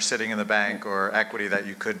cash either sitting in the bank or equity that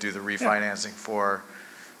you could do the refinancing for,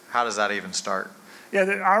 how does that even start?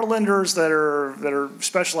 Yeah, our lenders that are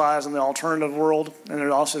specialized in the alternative world, and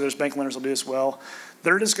there's bank lenders that do as well.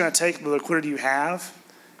 They're just going to take the liquidity you have,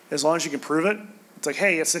 as long as you can prove it. It's like,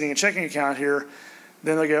 hey, it's sitting in a checking account here.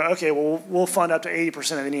 Then they go, okay, well, we'll fund up to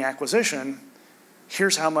 80% of any acquisition.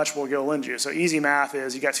 Here's how much we'll go lend you. So easy math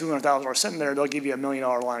is you got $200,000 sitting there, they'll give you $1 million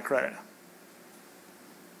line of credit.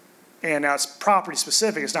 And now it's property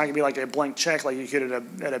specific. It's not going to be like a blank check like you could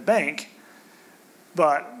at a bank,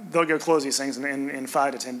 but they'll go close these things in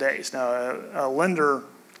 5 to 10 days. Now, a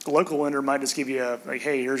local lender might just give you like,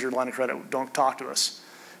 hey, here's your line of credit. Don't talk to us.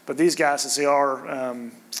 But these guys, since they are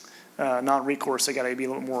non-recourse, they got to be a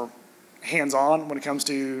little more hands-on when it comes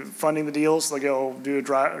to funding the deals. They'll go do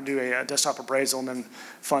a desktop appraisal and then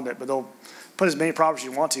fund it. But they'll put as many properties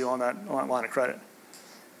you want to on that line of credit.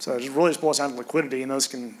 So it really just boils down to liquidity, and those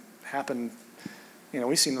can happen.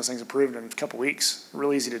 We've seen those things approved in a couple weeks.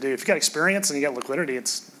 Really easy to do. If you got experience and you got liquidity,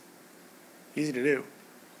 it's easy to do.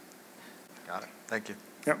 Got it. Thank you.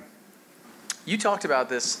 Yep. You talked about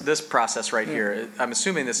this process right here. I'm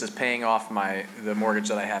assuming this is paying off the mortgage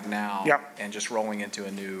that I have now, yep, and just rolling into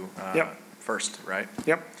a new yep, first, right?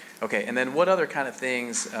 Yep. Okay, and then what other kind of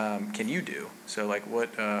things can you do? So like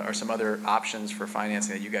what are some other options for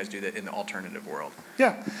financing that you guys do that in the alternative world?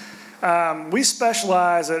 Yeah. We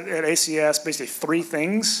specialize at ACS basically 3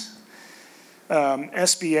 things.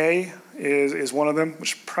 SBA is one of them,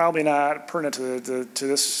 which is probably not pertinent to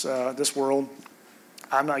this world.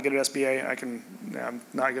 I'm not good at SBA. I'm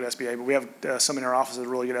not good at SBA, but we have some in our office that are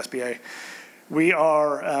really good at SBA. We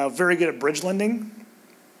are very good at bridge lending,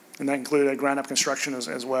 and that included ground-up construction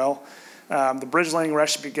as well. The bridge lending we're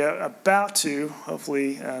actually about to,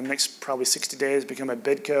 hopefully, next probably 60 days, become a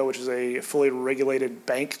BidCo, which is a fully regulated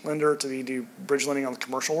bank lender to do bridge lending on the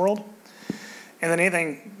commercial world. And then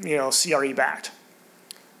anything, CRE backed.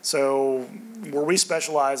 So where we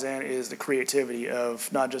specialize in is the creativity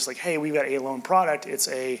of not just like, hey, we've got a loan product. It's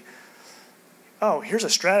here's a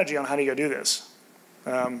strategy on how to go do this.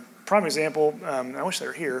 Prime example, I wish they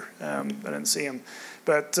were here. I didn't see them.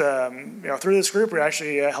 But through this group, we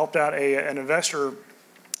actually helped out an investor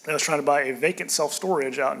that was trying to buy a vacant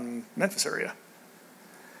self-storage out in Memphis area.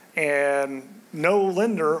 And no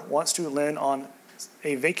lender wants to lend on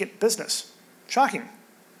a vacant business. Shocking.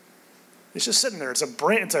 It's just sitting there. It's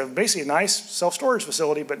basically a nice self-storage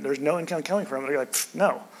facility, but there's no income coming from it. They're like,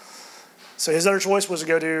 no. So his other choice was to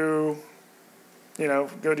go do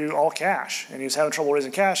all cash. And he was having trouble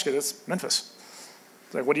raising cash because it's Memphis.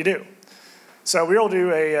 It's like, what do you do? So we were able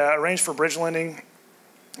to arrange for bridge lending.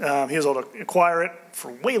 He was able to acquire it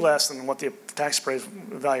for way less than what the tax appraised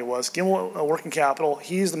value was. Give him a working capital.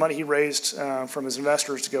 He used the money he raised from his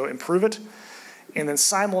investors to go improve it. And then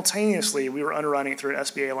simultaneously, we were underwriting it through an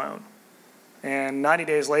SBA loan. And 90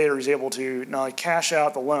 days later, he was able to not only cash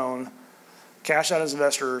out the loan, cash out his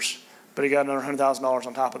investors, but he got another $100,000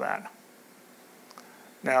 on top of that.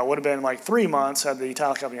 Now, it would have been like 3 months had the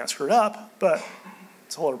title company got screwed up, but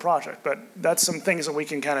it's a whole other project. But that's some things that we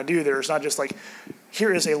can kind of do there. It's not just like,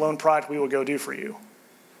 here is a loan product we will go do for you.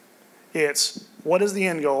 It's, what is the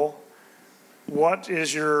end goal? How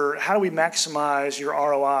do we maximize your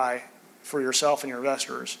ROI for yourself and your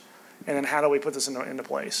investors? And then how do we put this into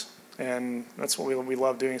place? And that's what we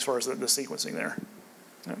love doing as far as the sequencing there.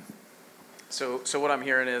 Yeah. So what I'm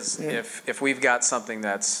hearing is if we've got something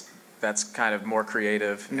that's kind of more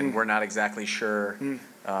creative and we're not exactly sure,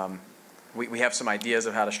 we have some ideas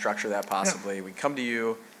of how to structure that possibly. Yeah. We come to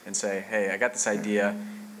you and say, hey, I got this idea.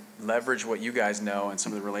 Leverage what you guys know and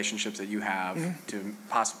some of the relationships that you have to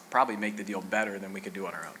probably make the deal better than we could do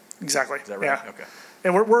on our own. Exactly. Is that right? Yeah. Okay.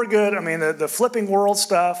 And we're good. I mean, the flipping world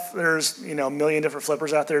stuff, there's a million different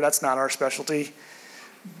flippers out there. That's not our specialty.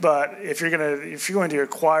 But if you're going to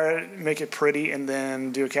acquire it, make it pretty, and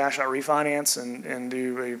then do a cash out refinance and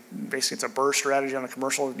do basically it's a burst strategy on a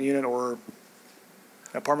commercial unit or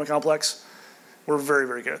apartment complex, we're very,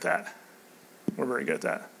 very good at that. We're very good at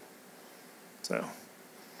that. So,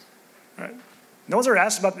 all right. No one's ever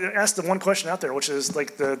asked the one question out there, which is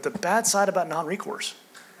like the bad side about non-recourse.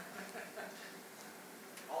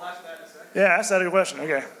 I'll ask that in a second. Yeah, ask that a good question.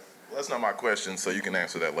 Okay. Well, that's not my question, so you can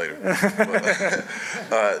answer that later.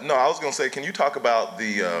 No, I was going to say, can you talk about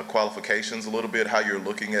the qualifications a little bit, how you're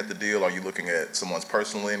looking at the deal? Are you looking at someone's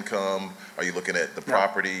personal income? Are you looking at the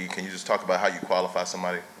property? Can you just talk about how you qualify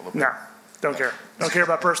somebody a little bit? No, don't care. Don't care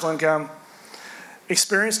about personal income.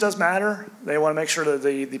 Experience does matter. They want to make sure that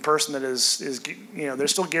the person that is they're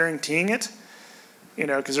still guaranteeing it,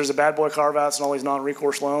 because there's a bad boy carve-outs and all these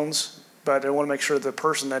non-recourse loans, but they want to make sure that the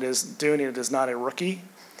person that is doing it is not a rookie.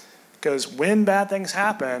 Because when bad things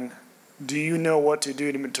happen, do you know what to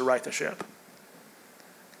do to right the ship?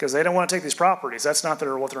 because they don't want to take these properties. That's not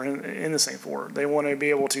what they're in this thing for. They want to be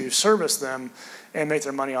able to service them and make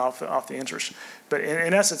their money off the interest. But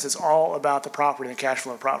in essence, it's all about the property and the cash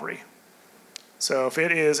flow of the property. So if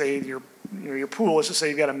it is your pool, let's just say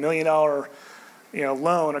you've got $1 million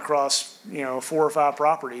loan across 4 or 5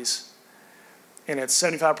 properties, and it's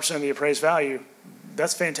 75% of the appraised value,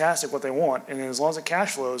 that's fantastic what they want. And as long as it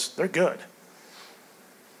cash flows, they're good.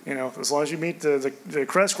 As long as you meet the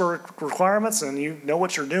credit score requirements and you know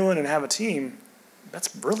what you're doing and have a team,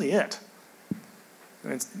 that's really it.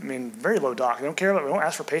 Very low doc. They don't care about. We don't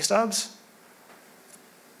ask for pay stubs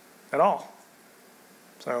at all.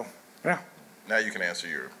 So, yeah. Now you can answer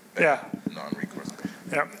your non-recourse.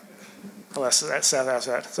 Yeah. Well, that's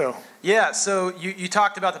that. So. Yeah. So you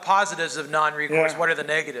talked about the positives of non-recourse. Yeah. What are the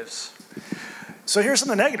negatives? So here's some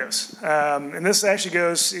of the negatives, and this actually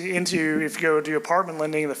goes into, if you go do apartment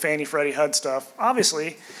lending, the Fannie, Freddie, HUD stuff.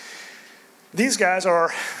 Obviously, these guys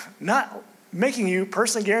are not making you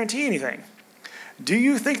personally guarantee anything. Do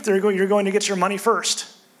you think you're going to get your money first?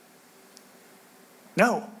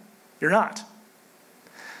 No, you're not.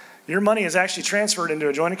 Your money is actually transferred into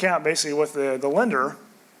a joint account basically with the lender,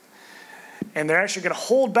 and they're actually going to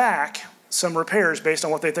hold back some repairs based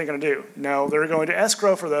on what they think they're going to do. Now, they're going to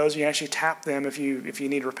escrow for those. You actually tap them if you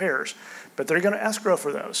need repairs. But they're going to escrow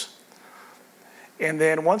for those. And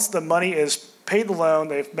then once the money is paid the loan,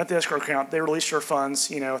 they've met the escrow account, they release your funds,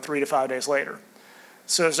 3 to 5 days later.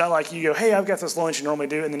 So it's not like you go, hey, I've got this loan you normally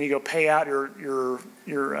do, and then you go pay out your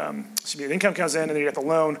income comes in, and then you get the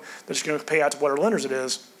loan that's going to pay out to whatever lenders it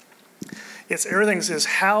is. Everything is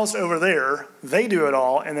housed over there. They do it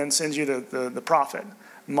all, and then sends you the profit,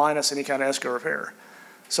 minus any kind of escrow repair.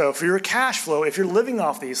 So for your cash flow, if you're living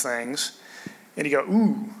off these things, and you go,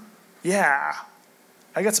 ooh, yeah,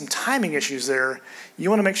 I got some timing issues there, you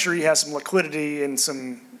want to make sure you have some liquidity and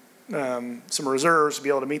some reserves to be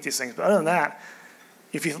able to meet these things. But other than that,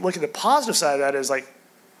 if you look at the positive side of that, is like,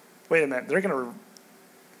 wait a minute, they're going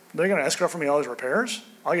to escrow for me all these repairs?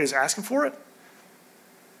 All you do is ask them for it?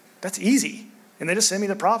 That's easy. And they just send me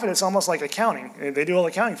the profit. It's almost like accounting. They do all the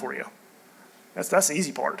accounting for you. That's the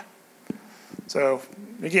easy part. So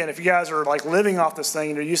again, if you guys are like living off this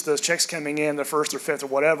thing and you're used to those checks coming in the 1st or 5th or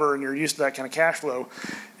whatever, and you're used to that kind of cash flow,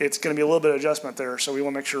 it's going to be a little bit of adjustment there. So we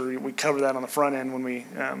want to make sure we cover that on the front end when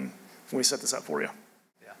we set this up for you.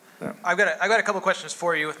 Yeah. I've got a couple questions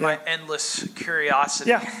for you with my endless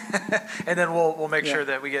curiosity. Yeah. And then we'll make sure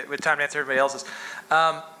that we get with time to answer everybody else's.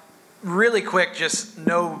 Really quick, just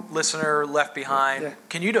no listener left behind. Yeah.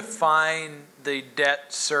 Can you define the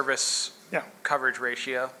debt service coverage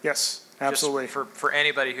ratio? Yes, absolutely. Just for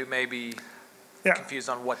anybody who may be confused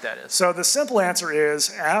on what that is. So the simple answer is,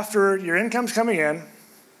 after your income's coming in,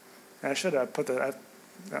 I should have put that.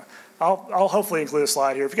 I'll hopefully include a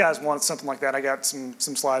slide here. If you guys want something like that, I got some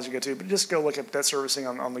slides to go to, but just go look at debt servicing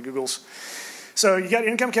on the Googles. So you got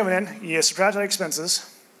income coming in, you subtract out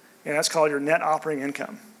expenses, and that's called your net operating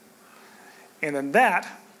income. And then that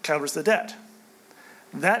covers the debt.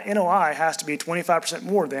 That NOI has to be 25%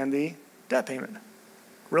 more than the debt payment.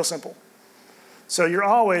 Real simple. So you're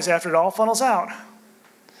always, after it all funnels out,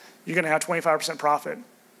 you're going to have 25% profit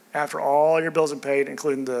after all your bills are paid,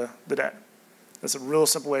 including the debt. That's a real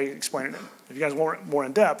simple way of explaining it. If you guys want more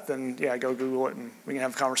in depth, then go Google it and we can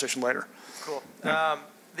have a conversation later. Cool. Yeah.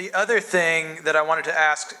 The other thing that I wanted to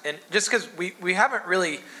ask, and just because we haven't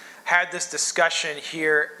really had this discussion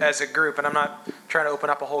here as a group, and I'm not trying to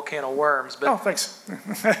open up a whole can of worms, but thanks.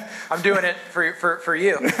 I'm doing it for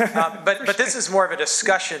you. But this is more of a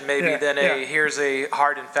discussion maybe than here's a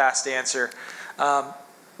hard and fast answer.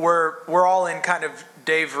 We're all in kind of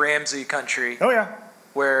Dave Ramsey country. Oh yeah.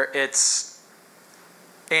 Where it's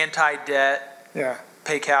anti-debt,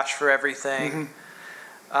 pay cash for everything.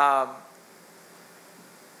 Mm-hmm.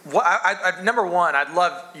 Number one, I'd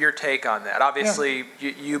love your take on that. Obviously,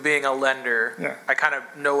 you being a lender, I kind of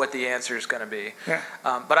know what the answer is going to be. Yeah.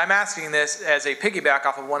 But I'm asking this as a piggyback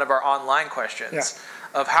off of one of our online questions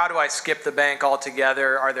of how do I skip the bank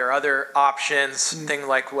altogether? Are there other options? Things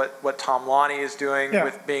like what Tom Lonnie is doing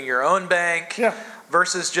with being your own bank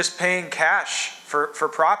versus just paying cash for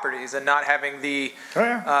properties and not having the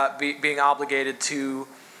being obligated to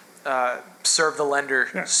serve the lender,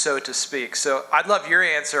 so to speak. So I'd love your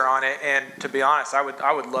answer on it, and to be honest, I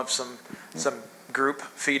would love some group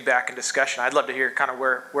feedback and discussion. I'd love to hear kind of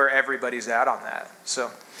where everybody's at on that.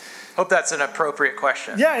 So hope that's an appropriate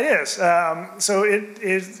question. Yeah, it is. So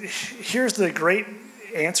here's the great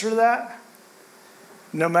answer to that.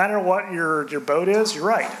 No matter what your boat is, you're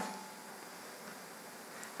right.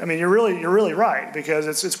 I mean, you're really right, because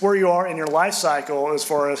it's where you are in your life cycle as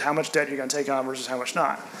far as how much debt you're going to take on versus how much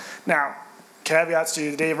not. Now, caveats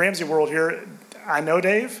to the Dave Ramsey world here. I know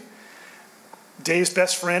Dave. Dave's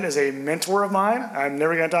best friend is a mentor of mine. I'm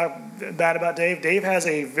never going to talk bad about Dave. Dave has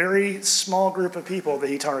a very small group of people that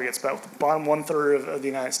he targets, about the bottom 1/3 of the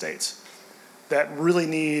United States, that really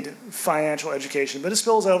need financial education. But it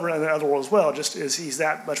spills over in the other world as well, just as he's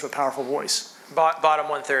that much of a powerful voice. Bottom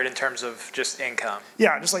 1/3 in terms of just income.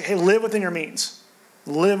 Yeah, just like, hey, live within your means.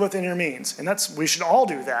 Live within your means. And we should all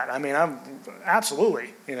do that. I mean,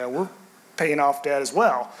 absolutely. We're paying off debt as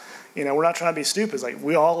well. We're not trying to be stupid. It's like,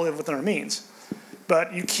 we all live within our means.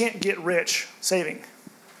 But you can't get rich saving.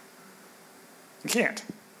 You can't.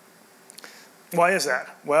 Why is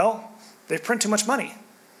that? Well, they print too much money.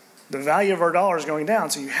 The value of our dollar is going down,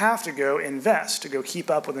 so you have to go invest to go keep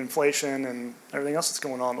up with inflation and everything else that's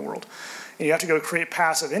going on in the world. And you have to go create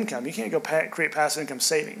passive income. You can't go create passive income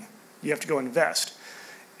saving. You have to go invest.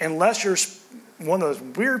 Unless you're one of those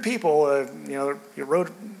weird people, you wrote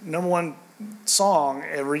 #1 song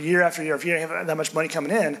every year after year. If you don't have that much money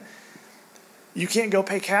coming in, you can't go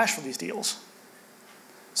pay cash for these deals.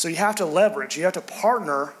 So you have to leverage. You have to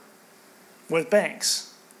partner with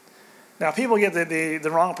banks. Now, people get the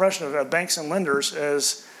wrong impression of banks and lenders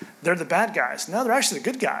as they're the bad guys. No, they're actually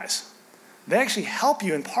the good guys. They actually help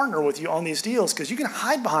you and partner with you on these deals because you can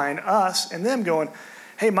hide behind us and them going,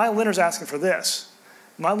 hey, my lender's asking for this.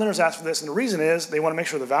 My lender's asking for this. And the reason is they want to make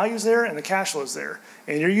sure the value's there and the cash flow's there.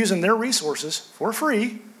 And you're using their resources for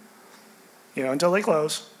free, until they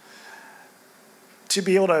close, to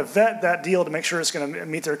be able to vet that deal to make sure it's going to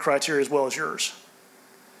meet their criteria as well as yours.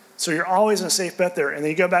 So you're always in a safe bet there. And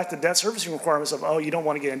then you go back to debt servicing requirements of, you don't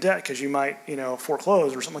want to get in debt because you might,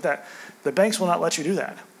 foreclose or something like that. The banks will not let you do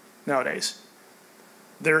that nowadays.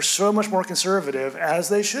 They're so much more conservative, as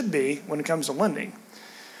they should be, when it comes to lending.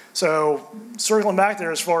 So circling back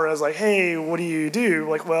there as far as like, hey, what do you do?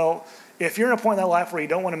 Like, well, if you're in a point in that life where you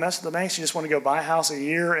don't want to mess with the banks, you just want to go buy a house a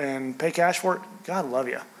year and pay cash for it, God love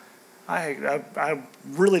you. I'm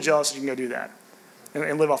really jealous that you can go do that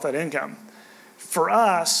and live off that income. For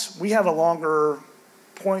us, we have a longer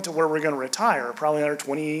point to where we're going to retire, probably another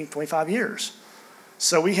 20, 25 years.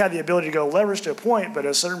 So we had the ability to go leverage to a point, but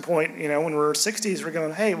at a certain point, when we're 60s, we're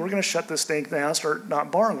going, hey, we're going to shut this thing down, start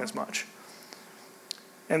not borrowing as much.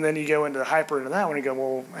 And then you go into that one and you go,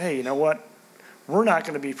 well, hey, you know what? We're not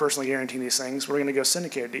going to be personally guaranteeing these things. We're going to go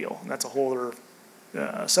syndicate a deal. And that's a whole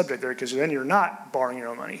other subject there, because then you're not borrowing your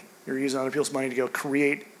own money. You're using other people's money to go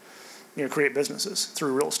create businesses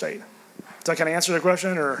through real estate. Does that kind of answer the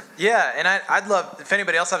question, or? Yeah, and I'd love, if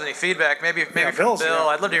anybody else has any feedback, maybe from Bill.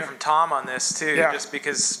 I'd love to hear from Tom on this too, just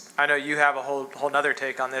because I know you have a whole nother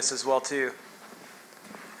take on this as well too.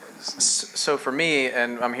 So for me,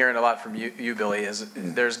 and I'm hearing a lot from you, Billy, is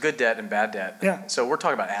there's good debt and bad debt. Yeah. So we're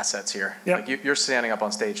talking about assets here. Yeah. Like you're standing up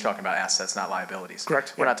on stage talking about assets, not liabilities.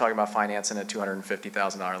 Correct. We're not talking about financing a $250,000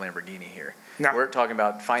 Lamborghini here. No. We're talking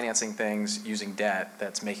about financing things using debt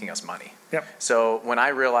that's making us money. Yep. So when I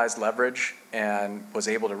realized leverage and was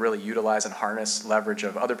able to really utilize and harness leverage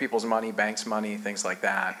of other people's money, banks' money, things like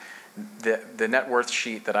that, the net worth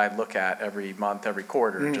sheet that I look at every month, every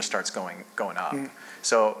quarter, just starts going up.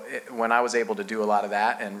 So when I was able to do a lot of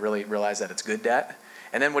that and really realize that it's good debt,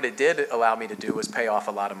 and then what it did allow me to do was pay off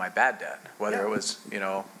a lot of my bad debt, whether it was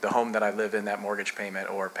the home that I live in, that mortgage payment,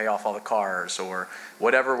 or pay off all the cars, or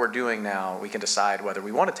whatever we're doing now. We can decide whether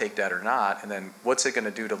we want to take debt or not, and then what's it going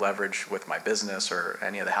to do to leverage with my business or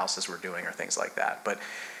any of the houses we're doing or things like that. But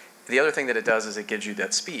the other thing that it does is it gives you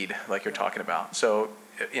that speed, like you're talking about. So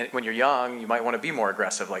when you're young, you might want to be more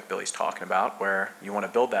aggressive, like Billy's talking about, where you want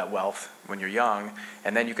to build that wealth when you're young,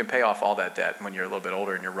 and then you can pay off all that debt when you're a little bit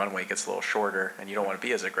older and your runway gets a little shorter and you don't want to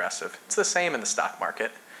be as aggressive. It's the same in the stock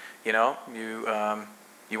market.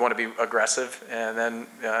 You want to be aggressive and then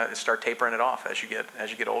start tapering it off as you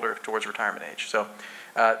get older towards retirement age. So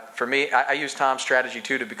for me, I use Tom's strategy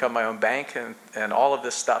too to become my own bank, and all of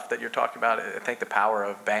this stuff that you're talking about. I think the power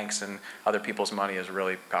of banks and other people's money is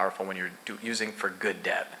really powerful when you're using for good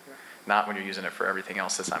debt, not when you're using it for everything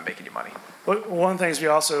else that's not making you money. But one of the things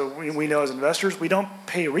we know as investors, we don't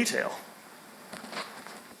pay retail.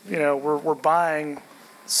 We're buying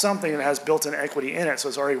something that has built-in equity in it, so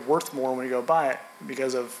it's already worth more when we go buy it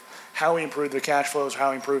because of how we improve the cash flows, how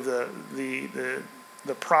we improve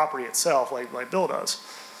the property itself, like Bill does.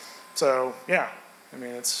 So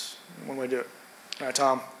it's one way to do it. All right,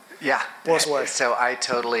 Tom. Yeah. Blow us away. So I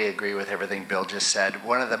totally agree with everything Bill just said.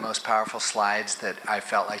 One of the most powerful slides that I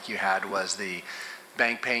felt like you had was the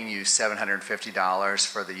bank paying you $750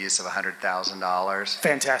 for the use of $100,000.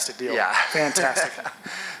 Fantastic deal. Yeah. Fantastic.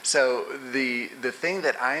 So the thing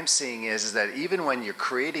that I'm seeing is that even when you're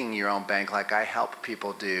creating your own bank, like I help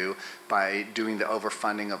people do by doing the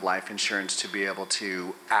overfunding of life insurance to be able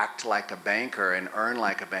to act like a banker and earn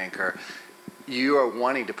like a banker, you are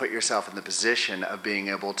wanting to put yourself in the position of being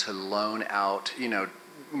able to loan out,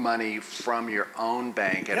 money from your own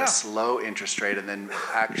bank at a slow interest rate and then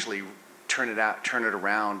actually turn it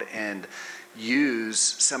around and use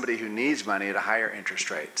somebody who needs money at a higher interest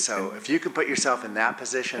rate. So if you can put yourself in that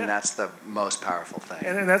position, that's the most powerful thing.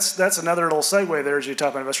 And that's another little segue there as you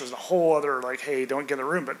talk about investors, a whole other hey, don't get in the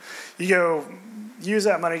room, but you go use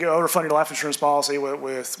that money, go overfund your life insurance policy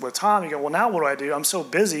with Tom, you go, well, now what do? I'm so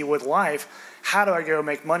busy with life. How do I go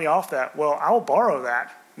make money off that? Well, I'll borrow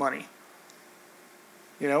that money.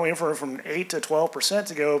 From 8 to 12%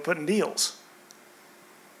 to go put in deals.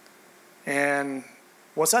 And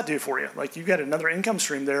what's that do for you? You've got another income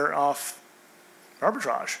stream there off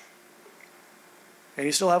arbitrage. And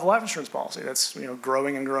you still have a life insurance policy that's,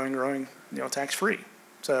 growing and growing, tax-free.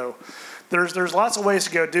 So there's lots of ways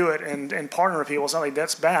to go do it and partner with people. It's not like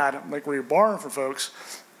that's bad. Like when you're borrowing from folks,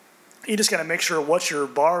 you just got to make sure what you're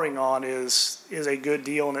borrowing on is a good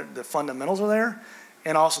deal and that the fundamentals are there,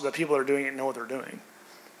 and also the people that are doing it know what they're doing.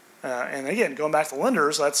 And again, going back to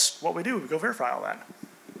lenders, that's what we do. We go verify all that.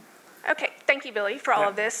 Okay, thank you, Billy, for all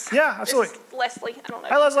of this. Yeah, absolutely. This is Leslie, I don't know.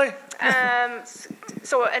 Hi, Leslie.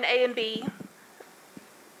 So an A and B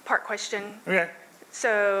part question. Okay.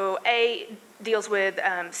 So A deals with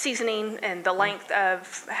seasoning and the length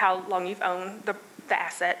of how long you've owned the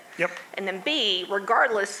asset. Yep. And then B,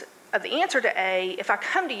 regardless of the answer to A, if I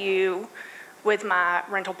come to you with my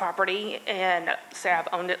rental property and say I've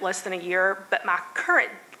owned it less than a year, but my current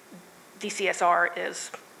DCSR is,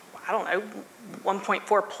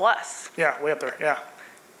 1.4 plus. Yeah, way up there, yeah.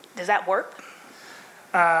 Does that work?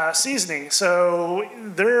 Seasoning. So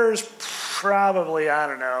there's probably,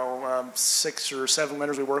 6 or 7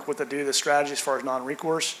 lenders we work with that do this strategy as far as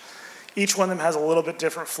non-recourse. Each one of them has a little bit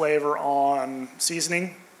different flavor on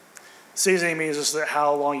seasoning. Seasoning means just that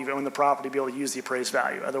how long you've owned the property to be able to use the appraised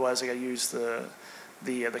value. Otherwise, they got to use the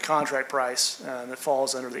contract price that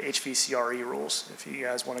falls under the HVCRE rules. If you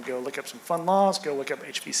guys want to go look up some fund laws, go look up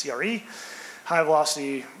HVCRE, high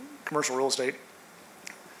velocity commercial real estate.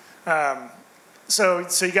 So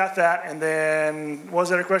you got that, and then what was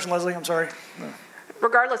that a question, Leslie? I'm sorry. No.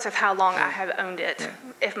 Regardless of how long I have owned it,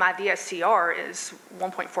 if my DSCR is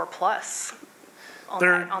 1.4 plus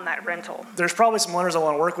on that rental. There's probably some lenders that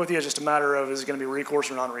want to work with you. It's just a matter of is it going to be recourse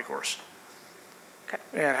or non-recourse. Okay.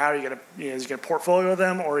 And how are you going to, is you going to portfolio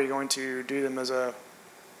them, or are you going to do them as a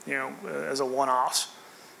one-offs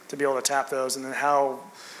to be able to tap those? And then how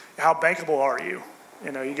bankable are you?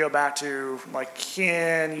 You go back to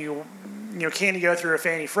can you go through a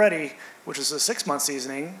Fannie Freddie, which is a 6-month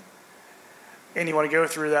seasoning, and you want to go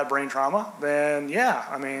through that brain trauma? Then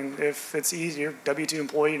if it's easy, you're W-2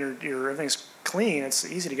 employee and your everything's clean, it's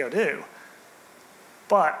easy to go do.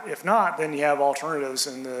 But if not, then you have alternatives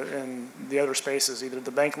in the other spaces, either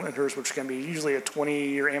the bank lenders, which can be usually a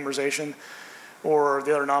 20-year amortization, or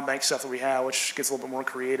the other non-bank stuff that we have, which gets a little bit more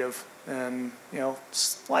creative and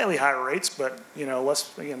slightly higher rates, but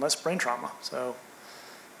less brain trauma. So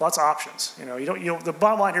lots of options. The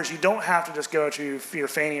bottom line here is you don't have to just go to your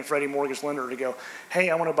Fannie and Freddie mortgage lender to go, hey,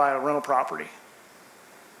 I want to buy a rental property.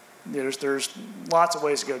 There's lots of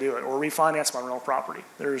ways to go do it, or refinance my rental property.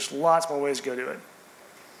 There's lots more ways to go do it.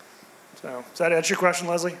 So does that answer your question,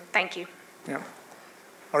 Leslie? Thank you. Yeah.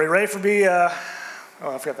 Are you ready for B? I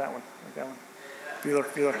forgot that one.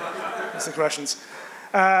 Bueller. That's the questions.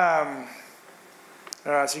 All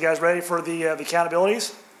right, so you guys ready for the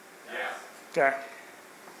accountabilities? Yes. Okay.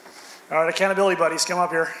 All right, accountability buddies, come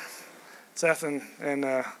up here. Seth and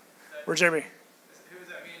where's Jeremy? Who is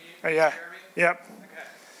that, me and you? Yeah. Jeremy? Yep. Okay.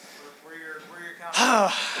 We're your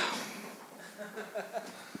accountability.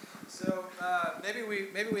 So maybe we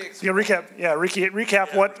You recap. Yeah,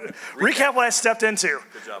 recap what I stepped into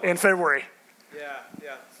in February. Yeah.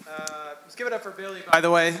 Let's give it up for Billy, by the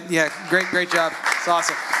way. Yeah, great job. It's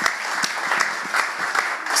awesome.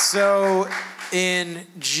 So in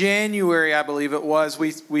January, I believe it was,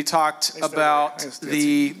 we talked about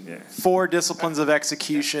the 4 disciplines of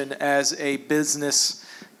execution as a business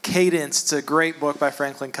cadence. It's a great book by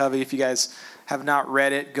Franklin Covey. If you guys have not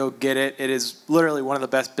read it, go get it. It is literally one of the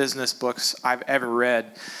best business books I've ever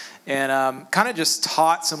read. And kind of just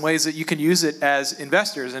taught some ways that you can use it as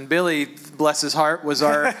investors. And Billy, bless his heart, was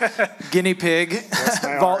our guinea pig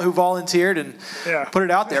who volunteered and put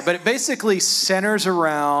it out there. But it basically centers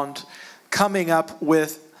around coming up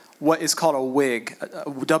with what is called a WIG,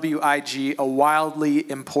 W-I-G, a wildly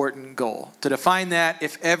important goal. To define that,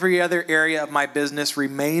 if every other area of my business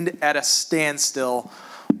remained at a standstill,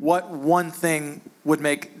 what one thing would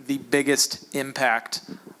make the biggest impact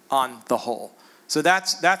on the whole? So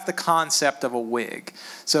that's the concept of a WIG.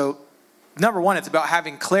 So number one, it's about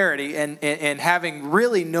having clarity and having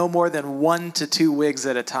really no more than 1 to 2 WIGs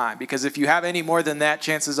at a time. Because if you have any more than that,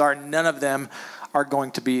 chances are none of them are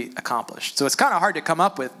going to be accomplished. So it's kind of hard to come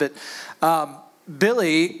up with, but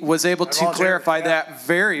Billy was able to clarify that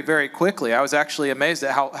very, very quickly. I was actually amazed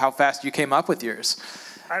at how fast you came up with yours.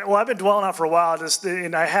 Well, I've been dwelling on it for a while,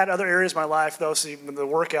 and I had other areas of my life, though, so the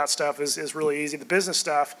workout stuff is really easy. The business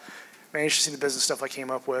stuff, man, you should see the business stuff I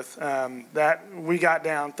came up with. That we got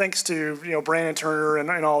down, thanks to Brandon Turner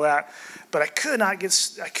and all that. But I could not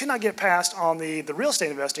get past on the real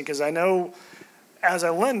estate investing, because I know as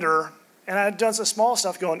a lender, and I've done some small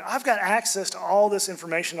stuff going, I've got access to all this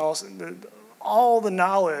information, all the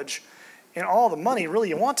knowledge, and all the money really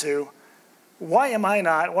you want to. Why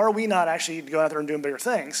are we not actually going out there and doing bigger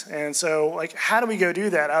things? And so, like, how do we go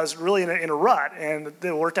do that? I was really in a rut, and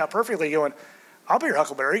it worked out perfectly going, I'll be your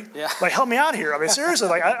Huckleberry. Yeah. Like, help me out here. I mean, seriously,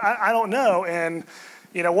 like, I don't know. And,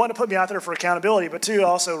 one, to put me out there for accountability, but two,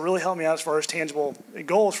 also really help me out as far as tangible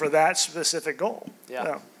goals for that specific goal.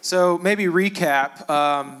 Yeah. So maybe recap,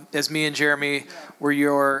 as me and Jeremy were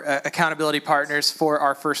your accountability partners for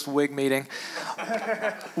our first WIG meeting.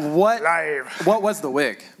 What was the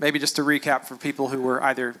WIG? Maybe just to recap for people who were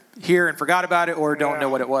either here and forgot about it or don't know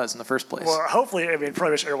what it was in the first place. Well, hopefully, pretty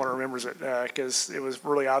much everyone remembers it because it was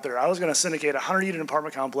really out there. I was going to syndicate a 100-unit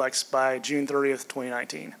apartment complex by June 30th,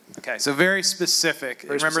 2019. Okay, so very specific.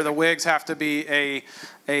 Remember, the WIGs have to be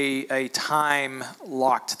a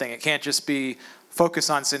time-locked thing. It can't just be focus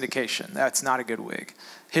on syndication. That's not a good WIG.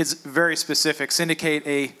 His very specific, syndicate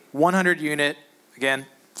a 100-unit, again,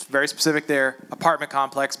 very specific there, apartment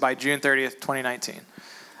complex by June 30th, 2019.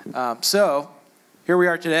 So here we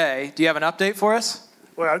are today. Do you have an update for us?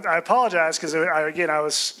 Well, I apologize because,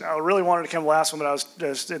 I really wanted to come last one, but I was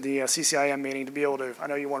just at the CCIM meeting to be able to, I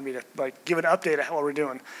know you wanted me to give an update of what we're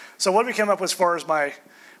doing. So what did we come up with as far as what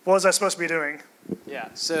was I supposed to be doing? Yeah,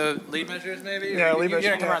 so lead measures maybe? Yeah, lead measures.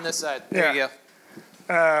 You're going to come around this side. There you go.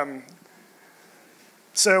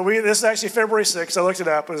 So this is actually February 6th. I looked it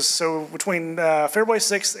up. So between February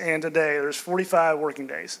 6th and today, there's 45 working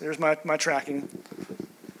days. There's my tracking.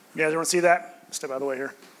 You guys want to see that? Step out of the way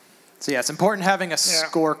here. So yeah, it's important having a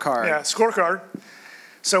scorecard. Yeah, scorecard.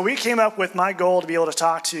 So we came up with my goal to be able to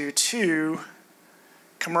talk to 2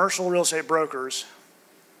 commercial real estate brokers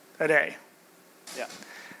a day. Yeah.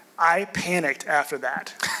 I panicked after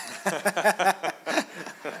that.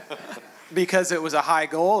 Because it was a high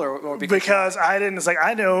goal, or because I didn't. It's like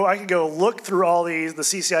I know I could go look through all the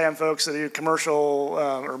CCIM folks that do commercial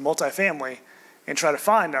or multifamily and try to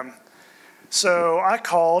find them. So I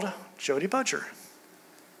called Jody Butcher.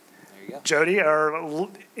 There you go. Jody,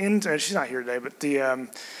 she's not here today, but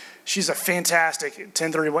she's a fantastic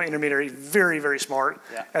 1031 intermediary, very, very smart.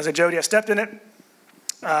 Yeah. I said, Jody, I stepped in it.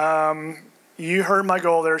 You heard my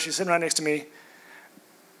goal there. She's sitting right next to me.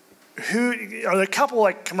 Who are there a couple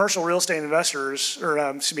like commercial real estate investors or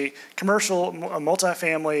commercial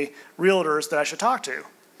multifamily realtors that I should talk to?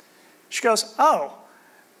 She goes, oh,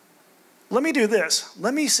 let me do this.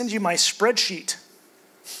 Let me send you my spreadsheet.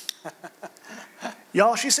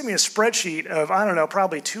 Y'all, she sent me a spreadsheet of, I don't know,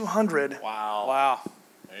 probably 200. Wow.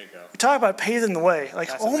 There you go. You talk about paving the way. Like,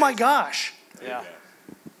 That's oh amazing. My gosh. Yeah.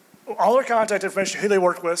 All their contact information, who they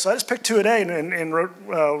work with. So I just picked 2 a day and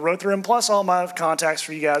wrote through them, plus all my contacts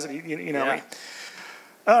for you guys that you know me.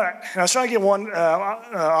 All right. And I was trying to get one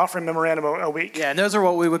offering memorandum a week. Yeah, and those are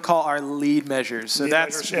what we would call our lead measures. So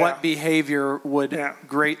that's what behavior would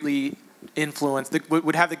greatly influence,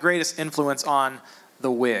 would have the greatest influence on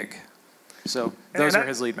the WIG. So those are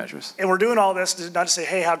his lead measures. And we're doing all this not to say,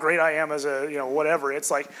 hey, how great I am as a, whatever.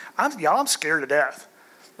 It's like, I'm scared to death.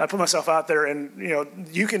 I put myself out there, and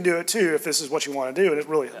you can do it too if this is what you want to do, and it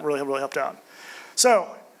really helped out. So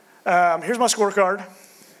here's my scorecard.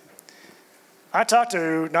 I talked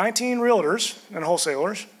to 19 realtors and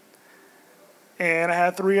wholesalers, and I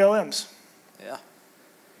had 3 OMs. Yeah,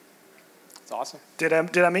 it's awesome. Did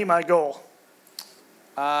I meet my goal?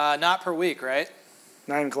 Not per week, right?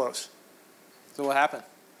 Not even close. So what happened?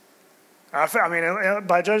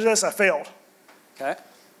 By judging this, I failed. Okay.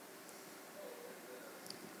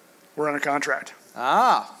 We're under contract.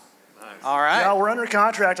 Nice. All right. Yeah, we're under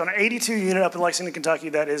contract on an 82 unit up in Lexington, Kentucky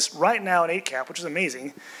that is right now an 8 cap, which is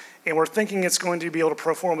amazing. And we're thinking it's going to be able to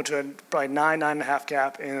pro forma to probably 9.5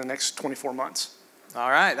 cap in the next 24 months. All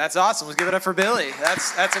right, that's awesome. Let's give it up for Billy.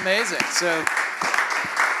 That's amazing. So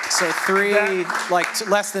So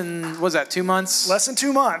less than, what was that, 2 months? Less than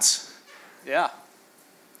 2 months. Yeah.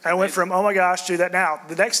 I went from, oh my gosh, to that now.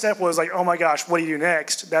 The next step was like, oh my gosh, what do you do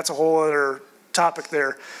next? That's a whole other topic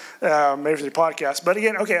there, maybe for the podcast. But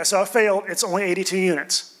again, okay, so I failed. It's only 82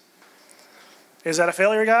 units. Is that a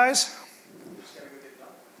failure, guys?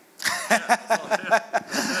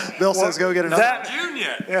 Bill says go get another.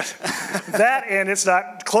 That and it's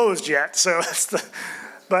not closed yet. So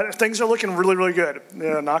but things are looking really, really good.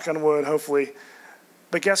 Knock on wood, hopefully.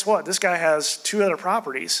 But guess what? This guy has 2 other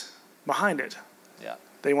properties behind it. Yeah.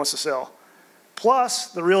 That he wants to sell. Plus,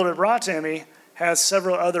 the realtor that brought to me has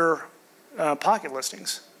several other pocket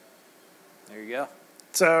listings. There you go.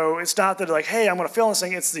 So it's not that like, hey, I'm going to fill this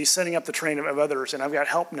thing. It's the setting up the train of others, and I've got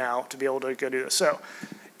help now to be able to go do this. So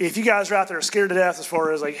if you guys are out there scared to death as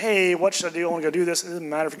far as like, hey, what should I do? I want to go do this. It doesn't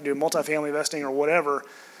matter if you can do multifamily investing or whatever.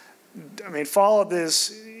 I mean, follow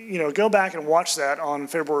this, go back and watch that on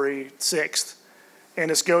February 6th and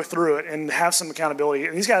just go through it and have some accountability.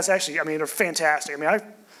 And these guys actually, I mean, they're fantastic. I mean,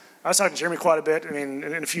 I was talking to Jeremy quite a bit, and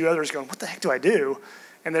a few others going, what the heck do I do?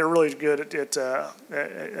 And they're really good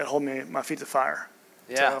at holding my feet to the fire.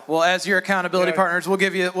 Yeah. So, well, as your accountability partners, we'll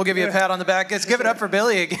give you a pat on the back. Let's give it up for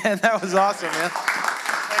Billy again. That was awesome, man.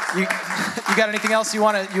 You got anything else you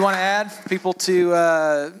want to add, people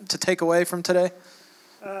to take away from today?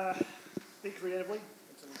 Think creatively.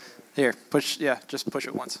 Here, just push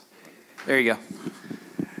it once. There you go.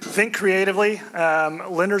 Think creatively.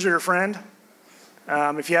 Lenders are your friend.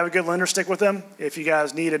 If you have a good lender, stick with them. If you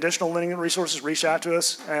guys need additional lending resources, reach out to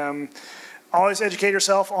us. Always educate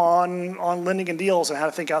yourself on lending and deals and how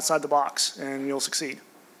to think outside the box, and you'll succeed.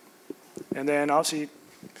 And then obviously,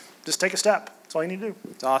 just take a step. That's all you need to do.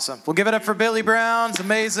 It's awesome. We'll give it up for Billy Brown. It's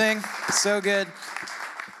amazing. So good.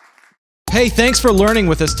 Hey, thanks for learning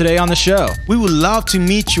with us today on the show. We would love to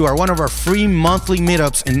meet you at one of our free monthly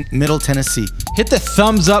meetups in Middle Tennessee. Hit the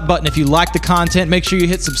thumbs up button if you like the content. Make sure you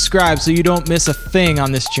hit subscribe so you don't miss a thing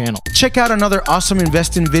on this channel. Check out another awesome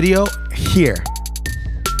investing video here.